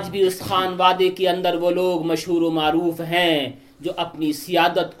 آج بھی اس خان وادے کے اندر وہ لوگ مشہور و معروف ہیں جو اپنی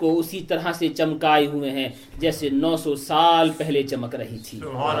سیادت کو اسی طرح سے چمکائے ہوئے ہیں جیسے 900 سال پہلے چمک رہی تھی.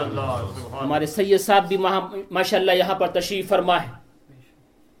 ہمارے سید صاحب بھی ماشاءاللہ یہاں پر تشریف فرما ہے.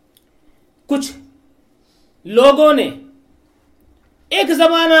 کچھ لوگوں نے ایک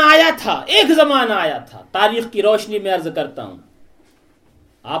زمانہ آیا تھا تاریخ کی روشنی میں عرض کرتا ہوں.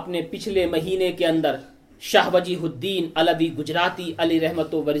 آپ نے پچھلے مہینے کے اندر شاہ وجیہ الدین علوی گجراتی علیہ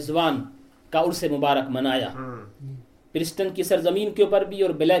رحمت و رضوان کا عرس مبارک منایا. پرسٹن کی سرزمین کے اوپر بھی اور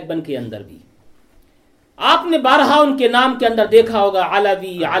بلیک بن کے اندر بھی. آپ نے بارہا ان کے نام کے اندر دیکھا ہوگا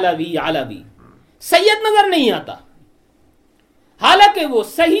علوی علوی علوی. سید نظر نہیں آتا حالانکہ وہ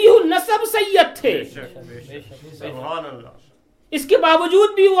صحیح النسب سید تھے. اس کے باوجود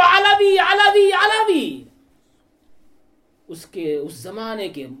بھی وہ علوی علوی علوی. اس زمانے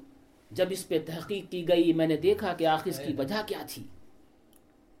کے جب اس پہ تحقیق کی گئی میں نے دیکھا کہ آخر اس کی وجہ کیا تھی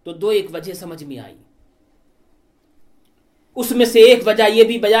تو ایک وجہ سمجھ میں آئی. اس میں سے ایک وجہ یہ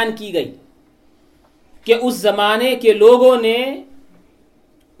بھی بیان کی گئی کہ اس زمانے کے لوگوں نے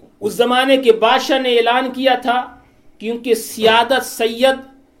اس زمانے کے بادشاہ نے اعلان کیا تھا کیونکہ سیادت سید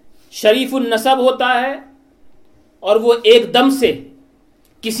شریف النسب ہوتا ہے اور وہ ایک دم سے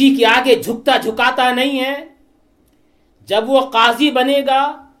کسی کے آگے جھکتا جھکاتا نہیں ہے. جب وہ قاضی بنے گا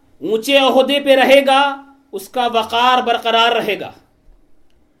اونچے عہدے پہ رہے گا اس کا وقار برقرار رہے گا.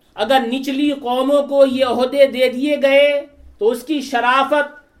 اگر نچلی قوموں کو یہ عہدے دے دیے گئے تو اس کی شرافت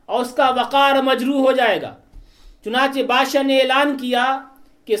اور اس کا وقار مجروح ہو جائے گا. چنانچہ بادشاہ نے اعلان کیا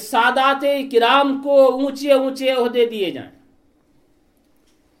کہ سادات کرام کو اونچے اونچے عہدے دیے جائیں.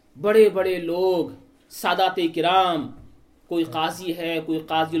 بڑے بڑے لوگ سادات کرام، کوئی قاضی ہے، کوئی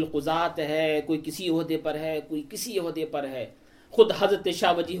قاضی القضات ہے، کوئی کسی عہدے پر ہے، کوئی کسی عہدے پر ہے. خود حضرت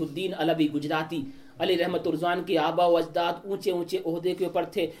شاہ وجیہ الدین علوی گجراتی علیہ رحمت رضوان کے آبا و اجداد اونچے اونچے عہدے کے اوپر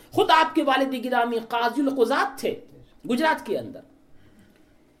تھے. خود آپ کے والد گرامی قاضی القضات تھے گجرات کے اندر.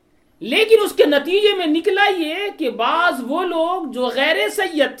 لیکن اس کے نتیجے میں نکلا یہ کہ بعض وہ لوگ جو غیر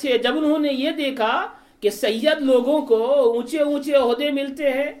سید تھے جب انہوں نے یہ دیکھا کہ سید لوگوں کو اونچے اونچے عہدے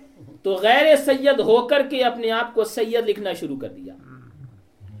ملتے ہیں تو غیر سید ہو کر کے اپنے آپ کو سید لکھنا شروع کر دیا.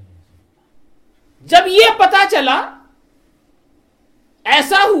 جب یہ پتا چلا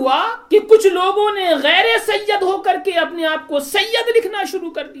ایسا ہوا کہ کچھ لوگوں نے غیر سید ہو کر کے اپنے آپ کو سید لکھنا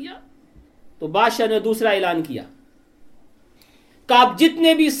شروع کر دیا تو بادشاہ نے دوسرا اعلان کیا کہ اب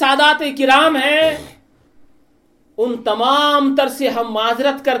جتنے بھی سادات کرام ہیں ان تمام تر سے ہم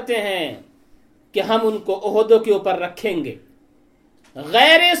معذرت کرتے ہیں کہ ہم ان کو عہدوں کے اوپر رکھیں گے.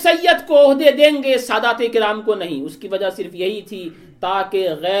 غیر سید کو عہدے دیں گے، سادات کرام کو نہیں. اس کی وجہ صرف یہی تھی تاکہ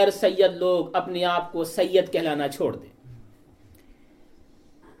غیر سید لوگ اپنے آپ کو سید کہلانا چھوڑ دیں.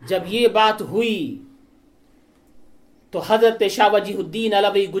 جب یہ بات ہوئی تو حضرت شاہ وجیہ الدین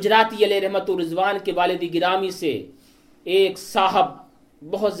علوی گجراتی علیہ رحمت رضوان کے والد گرامی سے ایک صاحب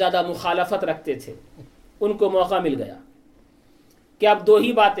بہت زیادہ مخالفت رکھتے تھے. ان کو موقع مل گیا کہ اب دو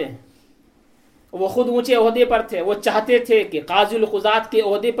ہی باتیں ہیں. وہ خود اونچے عہدے پر تھے، وہ چاہتے تھے کہ قاضی القضات کے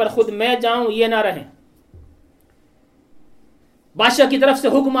عہدے پر خود میں جاؤں، یہ نہ رہیں. بادشاہ کی طرف سے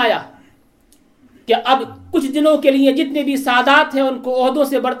حکم آیا کہ اب کچھ دنوں کے لیے جتنے بھی سادات ہیں ان کو عہدوں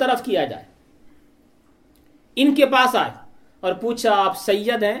سے برطرف کیا جائے. ان کے پاس آئے اور پوچھا آپ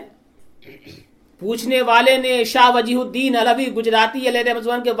سید ہیں؟ پوچھنے والے نے شاہ وجیہ الدین علوی گجراتی علیہ رحمۃ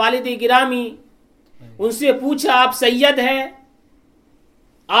اللہ کے والد گرامی ان سے پوچھا آپ سید ہیں؟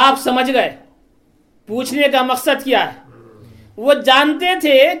 آپ سمجھ گئے پوچھنے کا مقصد کیا ہے. وہ جانتے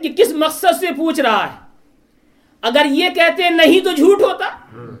تھے کہ کس مقصد سے پوچھ رہا ہے. اگر یہ کہتے نہیں تو جھوٹ ہوتا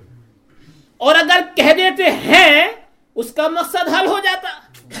اور اگر کہہ دیتے ہیں اس کا مقصد حل ہو جاتا.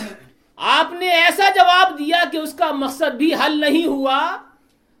 آپ نے ایسا جواب دیا کہ اس کا مقصد بھی حل نہیں ہوا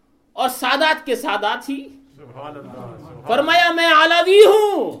اور سادات کے سادات ہی. فرمایا میں علوی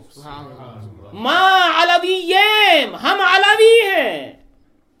ہوں، ماں علویم، ہم علوی ہیں.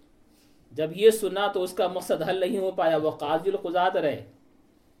 جب یہ سنا تو اس کا مقصد حل نہیں ہو پایا، وہ قاضی القضات رہے.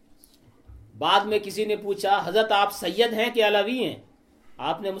 بعد میں کسی نے پوچھا حضرت آپ سید ہیں کہ علوی ہیں؟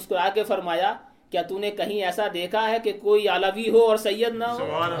 آپ نے مسکرا کے فرمایا کیا تو نے کہیں ایسا دیکھا ہے کہ کوئی علوی ہو اور سید نہ ہو؟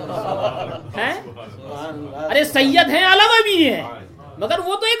 ہیں؟ ارے سید ہیں، علوی بھی ہیں، مگر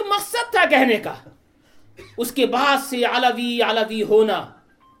وہ تو ایک مقصد تھا کہنے کا. اس کے بعد سے علوی علوی ہونا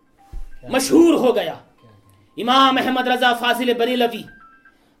مشہور ہو گیا. امام احمد رضا فاضل بریلوی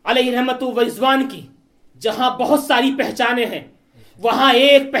علیہ رحمت و رضوان کی جہاں بہت ساری پہچانیں ہیں وہاں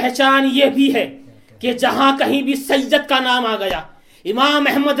ایک پہچان یہ بھی ہے کہ جہاں کہیں بھی سید کا نام آ گیا امام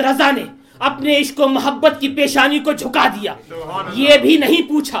احمد رضا نے اپنے عشق و محبت کی پیشانی کو جھکا دیا. یہ بھی نہیں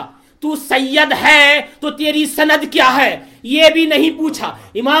پوچھا تو سید ہے تو تیری سند کیا ہے, یہ بھی نہیں پوچھا.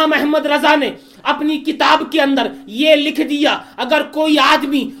 امام احمد رضا نے اپنی کتاب کے اندر یہ لکھ دیا اگر کوئی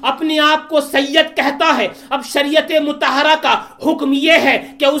آدمی اپنے آپ کو سید کہتا ہے, اب شریعت مطہرہ کا حکم یہ ہے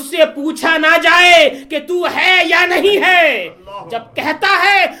کہ اس سے پوچھا نہ جائے کہ تو ہے یا نہیں ہے. جب کہتا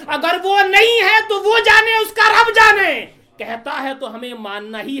ہے اگر وہ نہیں ہے تو وہ جانے, اس کا رب جانے. کہتا ہے تو ہمیں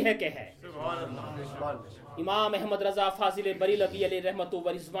ماننا ہی ہے کہ ہے. امام احمد رضا فاضل بریلوی علیہ رحمت و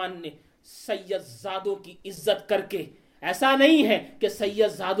رضوان نے سید زادوں کی عزت کر کے, ایسا نہیں ہے کہ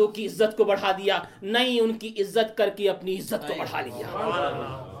سید زادوں کی عزت کو بڑھا دیا, نہیں, ان کی عزت کر کے اپنی عزت کو بڑھا لیا,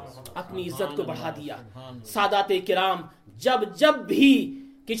 اپنی عزت کو بڑھا دیا. سادات کرام جب بھی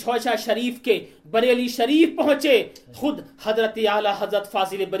کچھوچا شریف کے بریلی شریف پہنچے, خود حضرت اعلی حضرت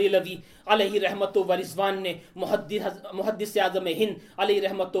فاضل بریلوی علیہ رحمت و رضوان نے محدث اعظم ہند علیہ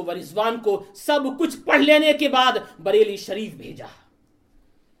رحمت و رضوان کو سب کچھ پڑھ لینے کے بعد بریلی شریف بھیجا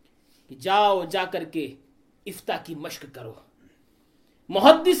کہ جاؤ جا کر کے افتاء کی مشق کرو.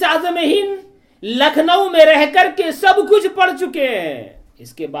 محدث اعظم ہند لکھنؤ میں رہ کر کے سب کچھ پڑھ چکے ہیں,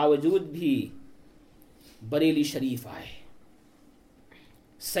 اس کے باوجود بھی بریلی شریف آئے.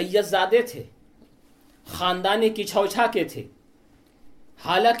 سید زادے تھے, خاندان کی چھوچھا کے تھے,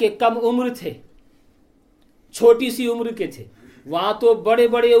 حالانکہ کم عمر تھے, چھوٹی سی عمر کے تھے. وہاں تو بڑے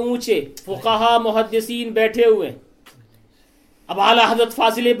بڑے اونچے فقہا محدثین بیٹھے ہوئے. اب اعلیٰ حضرت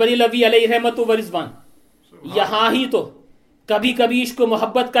فاضل بریلوی علیہ رحمت و رضوان, یہاں ہی تو کبھی کبھی عشق و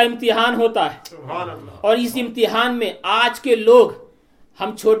محبت کا امتحان ہوتا ہے, اور اس امتحان میں آج کے لوگ,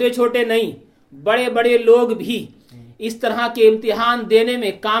 ہم چھوٹے چھوٹے نہیں بڑے بڑے لوگ بھی اس طرح کے امتحان دینے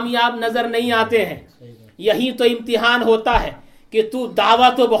میں کامیاب نظر نہیں آتے ہیں. یہی تو امتحان ہوتا ہے کہ تو دعویٰ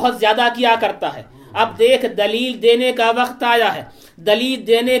تو بہت زیادہ کیا کرتا ہے, اب دیکھ دلیل دینے کا وقت آیا ہے, دلیل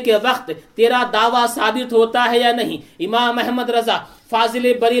دینے کے وقت تیرا دعویٰ ثابت ہوتا ہے یا نہیں. امام احمد رضا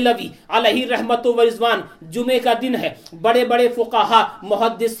فاضل بریلوی علیہ رحمت و رضوان, جمعے کا دن ہے, بڑے بڑے فقہا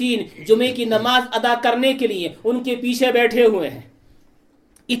محدثین جمعے کی نماز ادا کرنے کے لیے ان کے پیچھے بیٹھے ہوئے ہیں.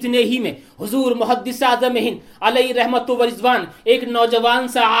 اتنے ہی میں حضور محدث اعظم ہند علیہ رحمت و رضوان, ایک نوجوان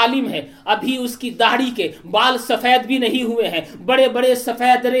سا عالم ہے, ابھی اس کی داڑھی کے بال سفید بھی نہیں ہوئے ہیں, بڑے بڑے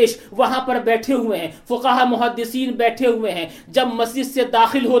سفید ریش وہاں پر بیٹھے ہوئے ہیں, فقہا محدثین بیٹھے ہوئے ہیں. جب مسجد سے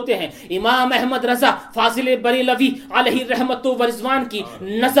داخل ہوتے ہیں, امام احمد رضا فاضل بریلوی علیہ رحمت و رضوان کی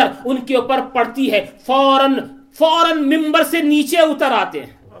نظر ان کے اوپر پڑتی ہے, فوراً ممبر سے نیچے اتر آتے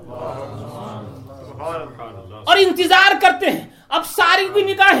ہیں اور انتظار کرتے ہیں. اب ساری بھی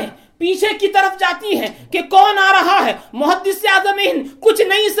نگاہیں پیچھے کی طرف جاتی ہیں کہ کون آ رہا ہے. محدث اعظم ہند کچھ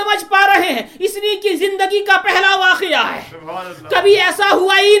نہیں سمجھ پا رہے ہیں, اس لیے کہ زندگی کا پہلا واقعہ ہے, کبھی ایسا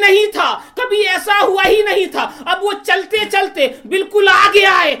ہوا ہی نہیں تھا, کبھی ایسا ہوا ہی نہیں تھا. اب وہ چلتے چلتے بالکل آگے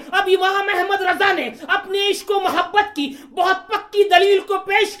آئے. اب امام احمد رضا نے اپنے عشق و محبت کی بہت پکی دلیل کو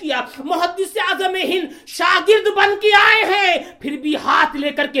پیش کیا. محدث اعظم ہند شاگرد بن کے آئے ہیں, پھر بھی ہاتھ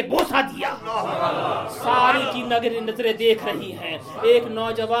لے کر کے بوسہ دیا. ساری کی نظریں دیکھ رہی ہیں, ایک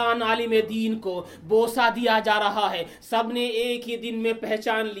نوجوان عالم دین کو بوسہ دیا جا رہا ہے. سب نے ایک ہی دن میں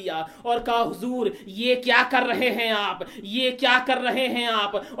پہچان لیا اور کہا حضور یہ کیا کر رہے ہیں آپ, یہ کیا کر رہے ہیں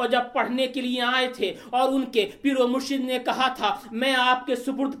آپ. اور جب پڑھنے کے لیے آئے تھے اور ان کے پیر و مرشد نے کہا تھا میں آپ کے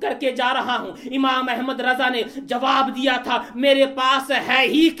سپرد کر کے جا رہا ہوں, امام احمد رضا نے جواب دیا تھا میرے پاس ہے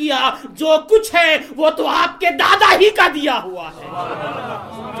ہی کیا, جو کچھ ہے وہ تو آپ کے دادا ہی کا دیا ہوا ہے,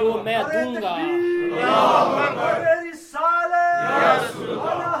 جو میں دوں گا.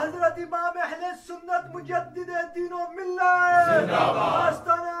 حضرت امام اہل سنت مجدد دین و ملت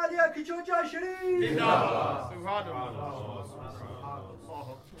آستانہ عالیہ کی چوچا شریف.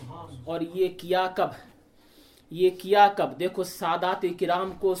 اور یہ کیا کب دیکھو سادات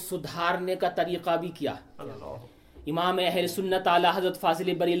کرام کو سدھارنے کا طریقہ بھی کیا. امام اہل سنت اعلیٰ حضرت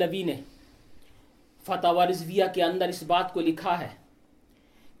فاضل بریلوی نے فتاوی رضویہ کے اندر اس بات کو لکھا ہے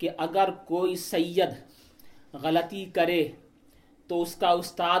کہ اگر کوئی سید غلطی کرے تو اس کا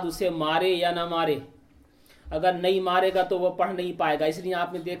استاد اسے مارے یا نہ مارے, اگر نہیں مارے گا تو وہ پڑھ نہیں پائے گا. اس لیے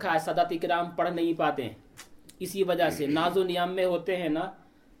آپ نے دیکھا ہے سادات کرام پڑھ نہیں پاتے ہیں, اسی وجہ سے ناز و نیام میں ہوتے ہیں نا,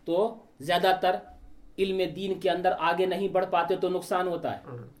 تو زیادہ تر علم دین کے اندر آگے نہیں بڑھ پاتے تو نقصان ہوتا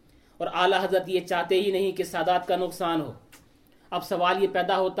ہے. اور اعلیٰ حضرت یہ چاہتے ہی نہیں کہ سادات کا نقصان ہو. اب سوال یہ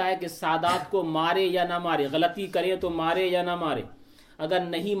پیدا ہوتا ہے کہ سادات کو مارے یا نہ مارے, غلطی کریں تو مارے یا نہ مارے. اگر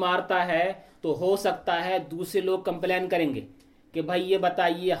نہیں مارتا ہے تو ہو سکتا ہے دوسرے لوگ کمپلین کریں گے کہ بھائی یہ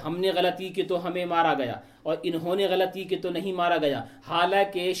بتائیے ہم نے غلطی کی تو ہمیں مارا گیا اور انہوں نے غلطی کی تو نہیں مارا گیا،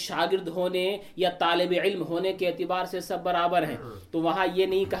 حالانکہ شاگرد ہونے یا طالب علم ہونے کے اعتبار سے سب برابر ہیں، تو وہاں یہ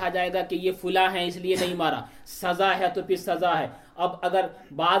نہیں کہا جائے گا کہ یہ فلاں ہیں اس لیے نہیں مارا، سزا ہے تو پھر سزا ہے۔ اب اگر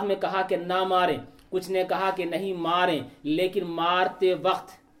بعد میں کہا کہ نہ ماریں، کچھ نے کہا کہ نہیں ماریں، لیکن مارتے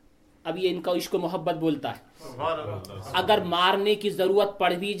وقت اب یہ ان کا عشق و محبت بولتا ہے، اگر مارنے کی ضرورت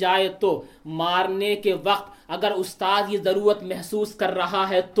پڑ بھی جائے تو مارنے کے وقت اگر استاد یہ ضرورت محسوس کر رہا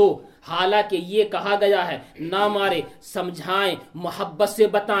ہے تو، حالانکہ یہ کہا گیا ہے نہ مارے، سمجھائیں، محبت سے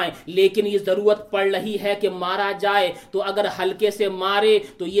بتائیں، لیکن یہ ضرورت پڑ رہی ہے کہ مارا جائے، تو اگر ہلکے سے مارے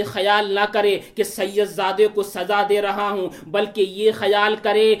تو یہ خیال نہ کرے کہ سید زادے کو سزا دے رہا ہوں، بلکہ یہ خیال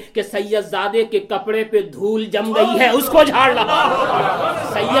کرے کہ سید زادے کے کپڑے پہ دھول جم گئی ہے، اس کو جھاڑ رہا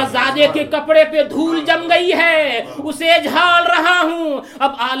ہوں، سید زادے کے کپڑے پہ دھول جم گئی ہے، اسے جھاڑ رہا ہوں۔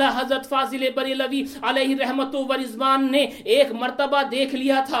 اب اعلی حضرت فاضل بریلوی علیہ رحمت و رضوان نے ایک مرتبہ دیکھ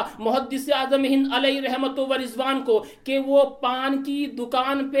لیا تھا محدث اعظم ہند علیہ رحمت و رضوان کو کہ وہ پان کی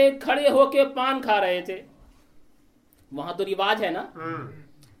دکان پہ کھڑے ہو کے پان کھا رہے تھے۔ وہاں تو رواج ہے نا،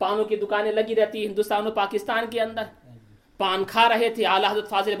 پانوں کی دکانیں لگی رہتی ہندوستان و پاکستان کے اندر، پان کھا رہے تھے۔ اعلی حضرت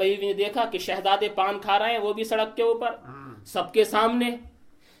فاضل بریلوی نے دیکھا کہ شہزادے پان کھا رہے ہیں، وہ بھی سڑک کے اوپر سب کے سامنے،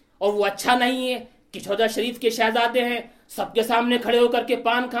 اور وہ اچھا نہیں ہے کہ چودہ شریف کے شہزادے ہیں، سب کے سامنے کھڑے ہو کر کے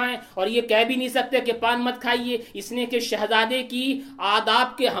پان کھائیں، اور یہ کہہ بھی نہیں سکتے کہ پان مت کھائیے، اس نے کہ شہزادے کی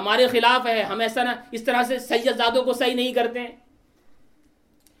آداب کے ہمارے خلاف ہے، ہم ایسا نہ اس طرح سے سید زادوں کو صحیح نہیں کرتے ہیں۔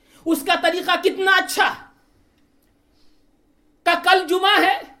 اس کا طریقہ کتنا اچھا کہ کل جمعہ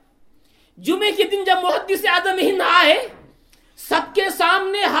ہے، جمعے کے دن جب محدث اعظم ہند آئے، سب کے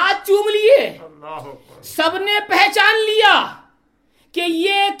سامنے ہاتھ چوم لیے، سب نے پہچان لیا کہ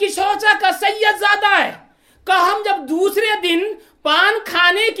یہ کشوچا کا سید زادہ ہے۔ کہ ہم جب دوسرے دن پان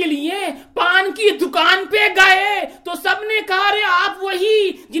کھانے کے لیے پان کی دکان پہ گئے تو سب نے کہا رے آپ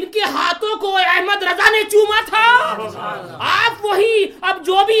وہی جن کے ہاتھوں کو احمد رضا نے چوما تھا، آپ وہی، اب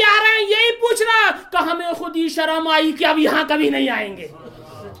جو بھی آ رہے ہیں یہی پوچھ رہا کہ ہمیں خود ہی شرم آئی کہ اب یہاں کبھی نہیں آئیں گے،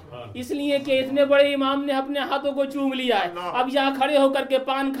 اس لیے کہ اتنے بڑے امام نے اپنے ہاتھوں کو چوم لیا ہے، اب یہاں کھڑے ہو کر کے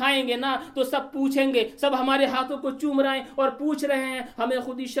پان کھائیں گے نا تو سب پوچھیں گے، سب ہمارے ہاتھوں کو چوم رہے ہیں اور پوچھ رہے ہیں، ہمیں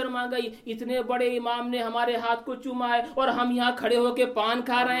خود ہی شرم آ گئی، اتنے بڑے امام نے ہمارے ہاتھ کو چوما ہے اور ہم یہاں کھڑے ہو کے پان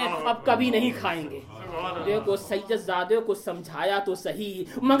کھا رہے ہیں، اب کبھی نہیں کھائیں گے۔ دیکھو سید زادے کو سمجھایا تو صحیح،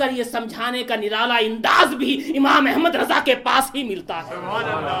 مگر یہ سمجھانے کا نرالا انداز بھی امام احمد رضا کے پاس ہی ملتا ہے۔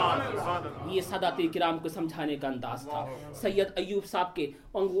 یہ سادات کرام کو سمجھانے کا انداز تھا۔ سید ایوب صاحب کے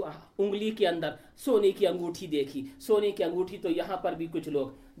انگلی کے اندر سونے کی انگوٹھی دیکھی، سونے کی انگوٹھی، تو یہاں پر بھی کچھ لوگ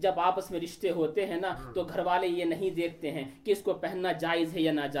جب آپس میں رشتے ہوتے ہیں نا تو گھر والے یہ نہیں دیکھتے ہیں کہ اس کو پہننا جائز ہے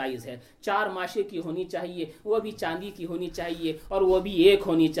یا ناجائز ہے، 4 ماشے کی ہونی چاہیے، وہ بھی چاندی کی ہونی چاہیے اور وہ بھی ایک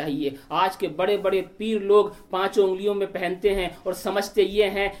ہونی چاہیے۔ آج کے بڑے بڑے پیر لوگ 5 انگلیوں میں پہنتے ہیں اور سمجھتے یہ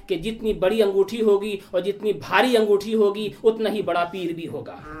ہیں کہ جتنی بڑی انگوٹھی ہوگی اور جتنی بھاری انگوٹھی ہوگی اتنا ہی بڑا پیر بھی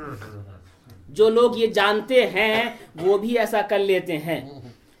ہوگا۔ جو لوگ یہ جانتے ہیں وہ بھی ایسا کر لیتے ہیں،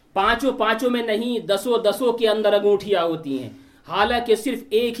 5 میں نہیں 10 کے اندر انگوٹھیاں ہوتی ہیں، حالانکہ صرف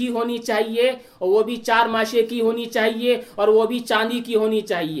ایک ہی ہونی چاہیے اور وہ بھی 4 ماشے کی ہونی چاہیے اور وہ بھی چاندی کی ہونی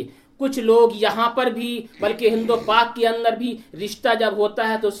چاہیے۔ کچھ لوگ یہاں پر بھی بلکہ ہند و پاک کے اندر بھی رشتہ جب ہوتا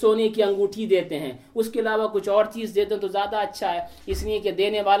ہے تو سونے کی انگوٹھی دیتے ہیں، اس کے علاوہ کچھ اور چیز دیتے ہیں تو زیادہ اچھا ہے، اس لیے کہ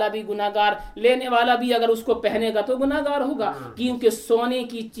دینے والا بھی گناہگار، لینے والا بھی اگر اس کو پہنے گا تو گناہگار ہوگا، کیونکہ سونے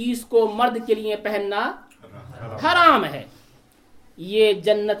کی چیز کو مرد کے لیے پہننا حرام ہے، یہ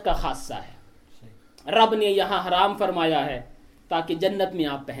جنت کا خاصہ ہے، رب نے یہاں حرام فرمایا ہے تاکہ جنت میں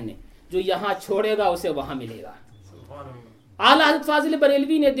آپ پہنے، جو یہاں چھوڑے گا اسے وہاں ملے گا۔ اعلیٰ حضرت فاضل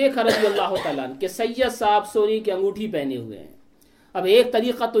بریلوی نے دیکھا رضی اللہ تعالیٰ کہ سید صاحب سونے کی انگوٹھی پہنے ہوئے ہیں، اب ایک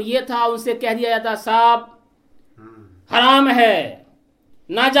طریقہ تو یہ تھا ان سے کہہ دیا جاتا صاحب حرام ہے،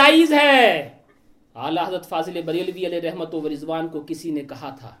 ناجائز ہے۔ اعلیٰ حضرت فاضل بریلوی علیہ رحمت و رضوان کو کسی نے کہا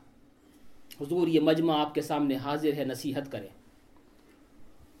تھا حضور یہ مجمع آپ کے سامنے حاضر ہے، نصیحت کریں۔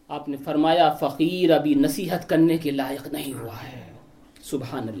 آپ نے فرمایا فقیر ابھی نصیحت کرنے کے لائق نہیں ہوا ہے۔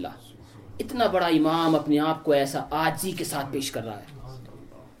 سبحان اللہ، اتنا بڑا امام اپنے آپ کو ایسا عاجزی کے ساتھ پیش کر رہا ہے،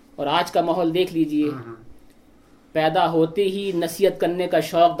 اور آج کا ماحول دیکھ لیجئے، پیدا ہوتے ہی نصیحت کرنے کا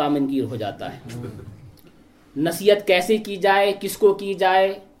شوق دامنگیر ہو جاتا ہے۔ نصیحت کیسے کی جائے، کس کو کی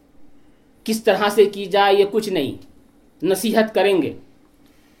جائے، کس طرح سے کی جائے، یہ کچھ نہیں، نصیحت کریں گے۔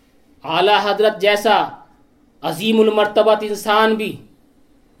 اعلیٰ حضرت جیسا عظیم المرتبت انسان بھی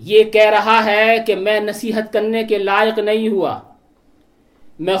یہ کہہ رہا ہے کہ میں نصیحت کرنے کے لائق نہیں ہوا،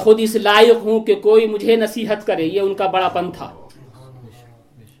 میں خود اس لائق ہوں کہ کوئی مجھے نصیحت کرے، یہ ان کا بڑا پن تھا۔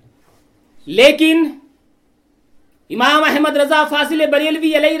 لیکن امام احمد رضا فاضل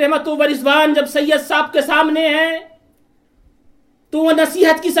بریلوی علیہ رحمت و رضوان جب سید صاحب کے سامنے ہیں تو وہ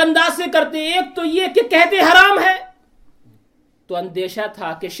نصیحت کس انداز سے کرتے؟ ایک تو یہ کہ کہتے حرام ہے، تو اندیشہ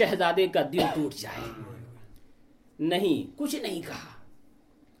تھا کہ شہزادے کا دل ٹوٹ جائے، نہیں، کچھ نہیں کہا۔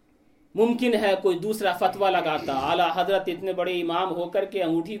 ممکن ہے کوئی دوسرا فتویٰ لگاتا، اعلیٰ حضرت اتنے بڑے امام ہو کر کے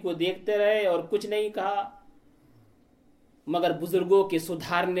انگوٹھی کو دیکھتے رہے اور کچھ نہیں کہا، مگر بزرگوں کے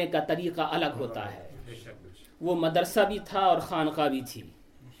سدھارنے کا طریقہ الگ ہوتا ہے۔ وہ مدرسہ بھی تھا اور خانقاہ بھی تھی۔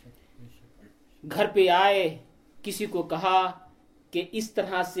 گھر پہ آئے، کسی کو کہا کہ اس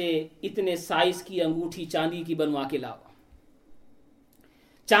طرح سے اتنے سائز کی انگوٹھی چاندی کی بنوا کے لاؤ۔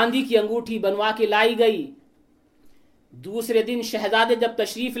 چاندی کی انگوٹھی بنوا کے لائی گئی۔ دوسرے دن شہزادے جب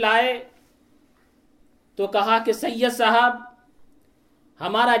تشریف لائے تو کہا کہ سید صاحب،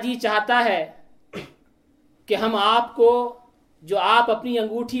 ہمارا جی چاہتا ہے کہ ہم آپ کو جو آپ اپنی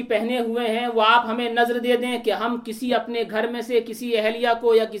انگوٹھی پہنے ہوئے ہیں وہ آپ ہمیں نظر دے دیں کہ ہم کسی اپنے گھر میں سے کسی اہلیہ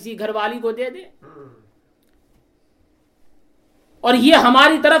کو یا کسی گھر والی کو دے دیں، اور یہ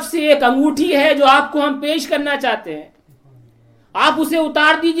ہماری طرف سے ایک انگوٹھی ہے جو آپ کو ہم پیش کرنا چاہتے ہیں، آپ اسے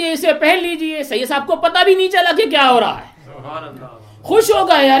اتار دیجئے، اسے پہن لیجئے۔ سید صاحب کو پتہ بھی نہیں چلا کہ کیا ہو رہا ہے، خوش ہو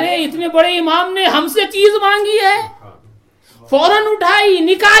گئے، ارے اتنے بڑے امام نے ہم سے چیز مانگی ہے، فوراً اٹھائی،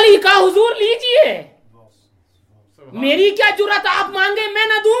 نکالی، کہا حضور لیجئے، میری کیا جرات آپ مانگے میں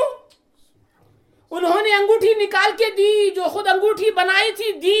نہ دوں؟ انہوں نے انگوٹھی نکال کے دی، جو خود انگوٹھی بنائی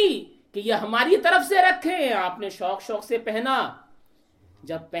تھی دی کہ یہ ہماری طرف سے رکھیں۔ آپ نے شوق سے پہنا،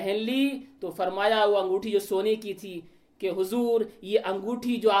 جب پہن لی تو فرمایا، وہ انگوٹھی جو سونے کی تھی، کہ حضور یہ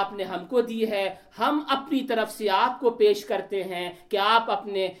انگوٹھی جو آپ نے ہم کو دی ہے ہم اپنی طرف سے آپ کو پیش کرتے ہیں کہ آپ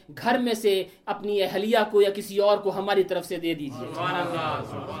اپنے گھر میں سے اپنی اہلیہ کو یا کسی اور کو ہماری طرف سے دے دیجئے۔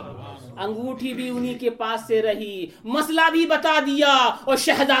 انگوٹھی بھی انہی کے پاس سے رہی، مسئلہ بھی بتا دیا اور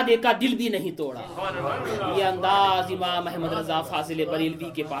شہزادے کا دل بھی نہیں توڑا۔ یہ انداز امام احمد رضا فاضل بریلوی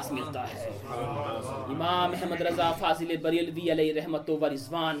کے پاس ملتا ہے۔ امام احمد رضا فاضل بریلوی علیہ رحمت و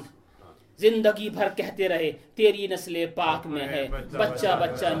رضوان زندگی بھر کہتے رہے، تیری نسل پاک میں ہے بچہ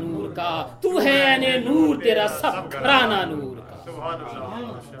بچہ نور کا، تو ہے اے نور تیرا سب گھرانہ نور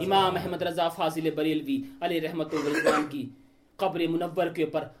کا۔ امام احمد رضا فاضل بریلوی علیہ رحمت و رضوان کی قبر منور کے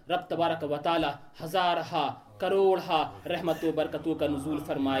اوپر رب تبارک و تعالی ہزارہا کروڑہا رحمت و برکتوں کا نزول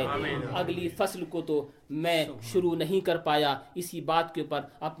فرمائے۔ اگلی فصل کو تو میں شروع نہیں کر پایا، اسی بات کے اوپر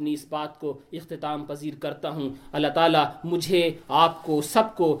اپنی اس بات کو اختتام پذیر کرتا ہوں۔ اللہ تعالیٰ مجھے، آپ کو،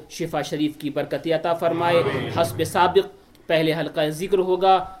 سب کو شفا شریف کی برکت عطا فرمائے۔ حسب سابق پہلے حلقہ ذکر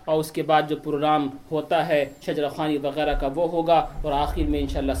ہوگا اور اس کے بعد جو پروگرام ہوتا ہے شجرہ خوانی وغیرہ کا وہ ہوگا، اور آخر میں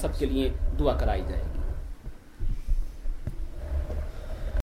انشاءاللہ سب کے لیے دعا کرائی جائے۔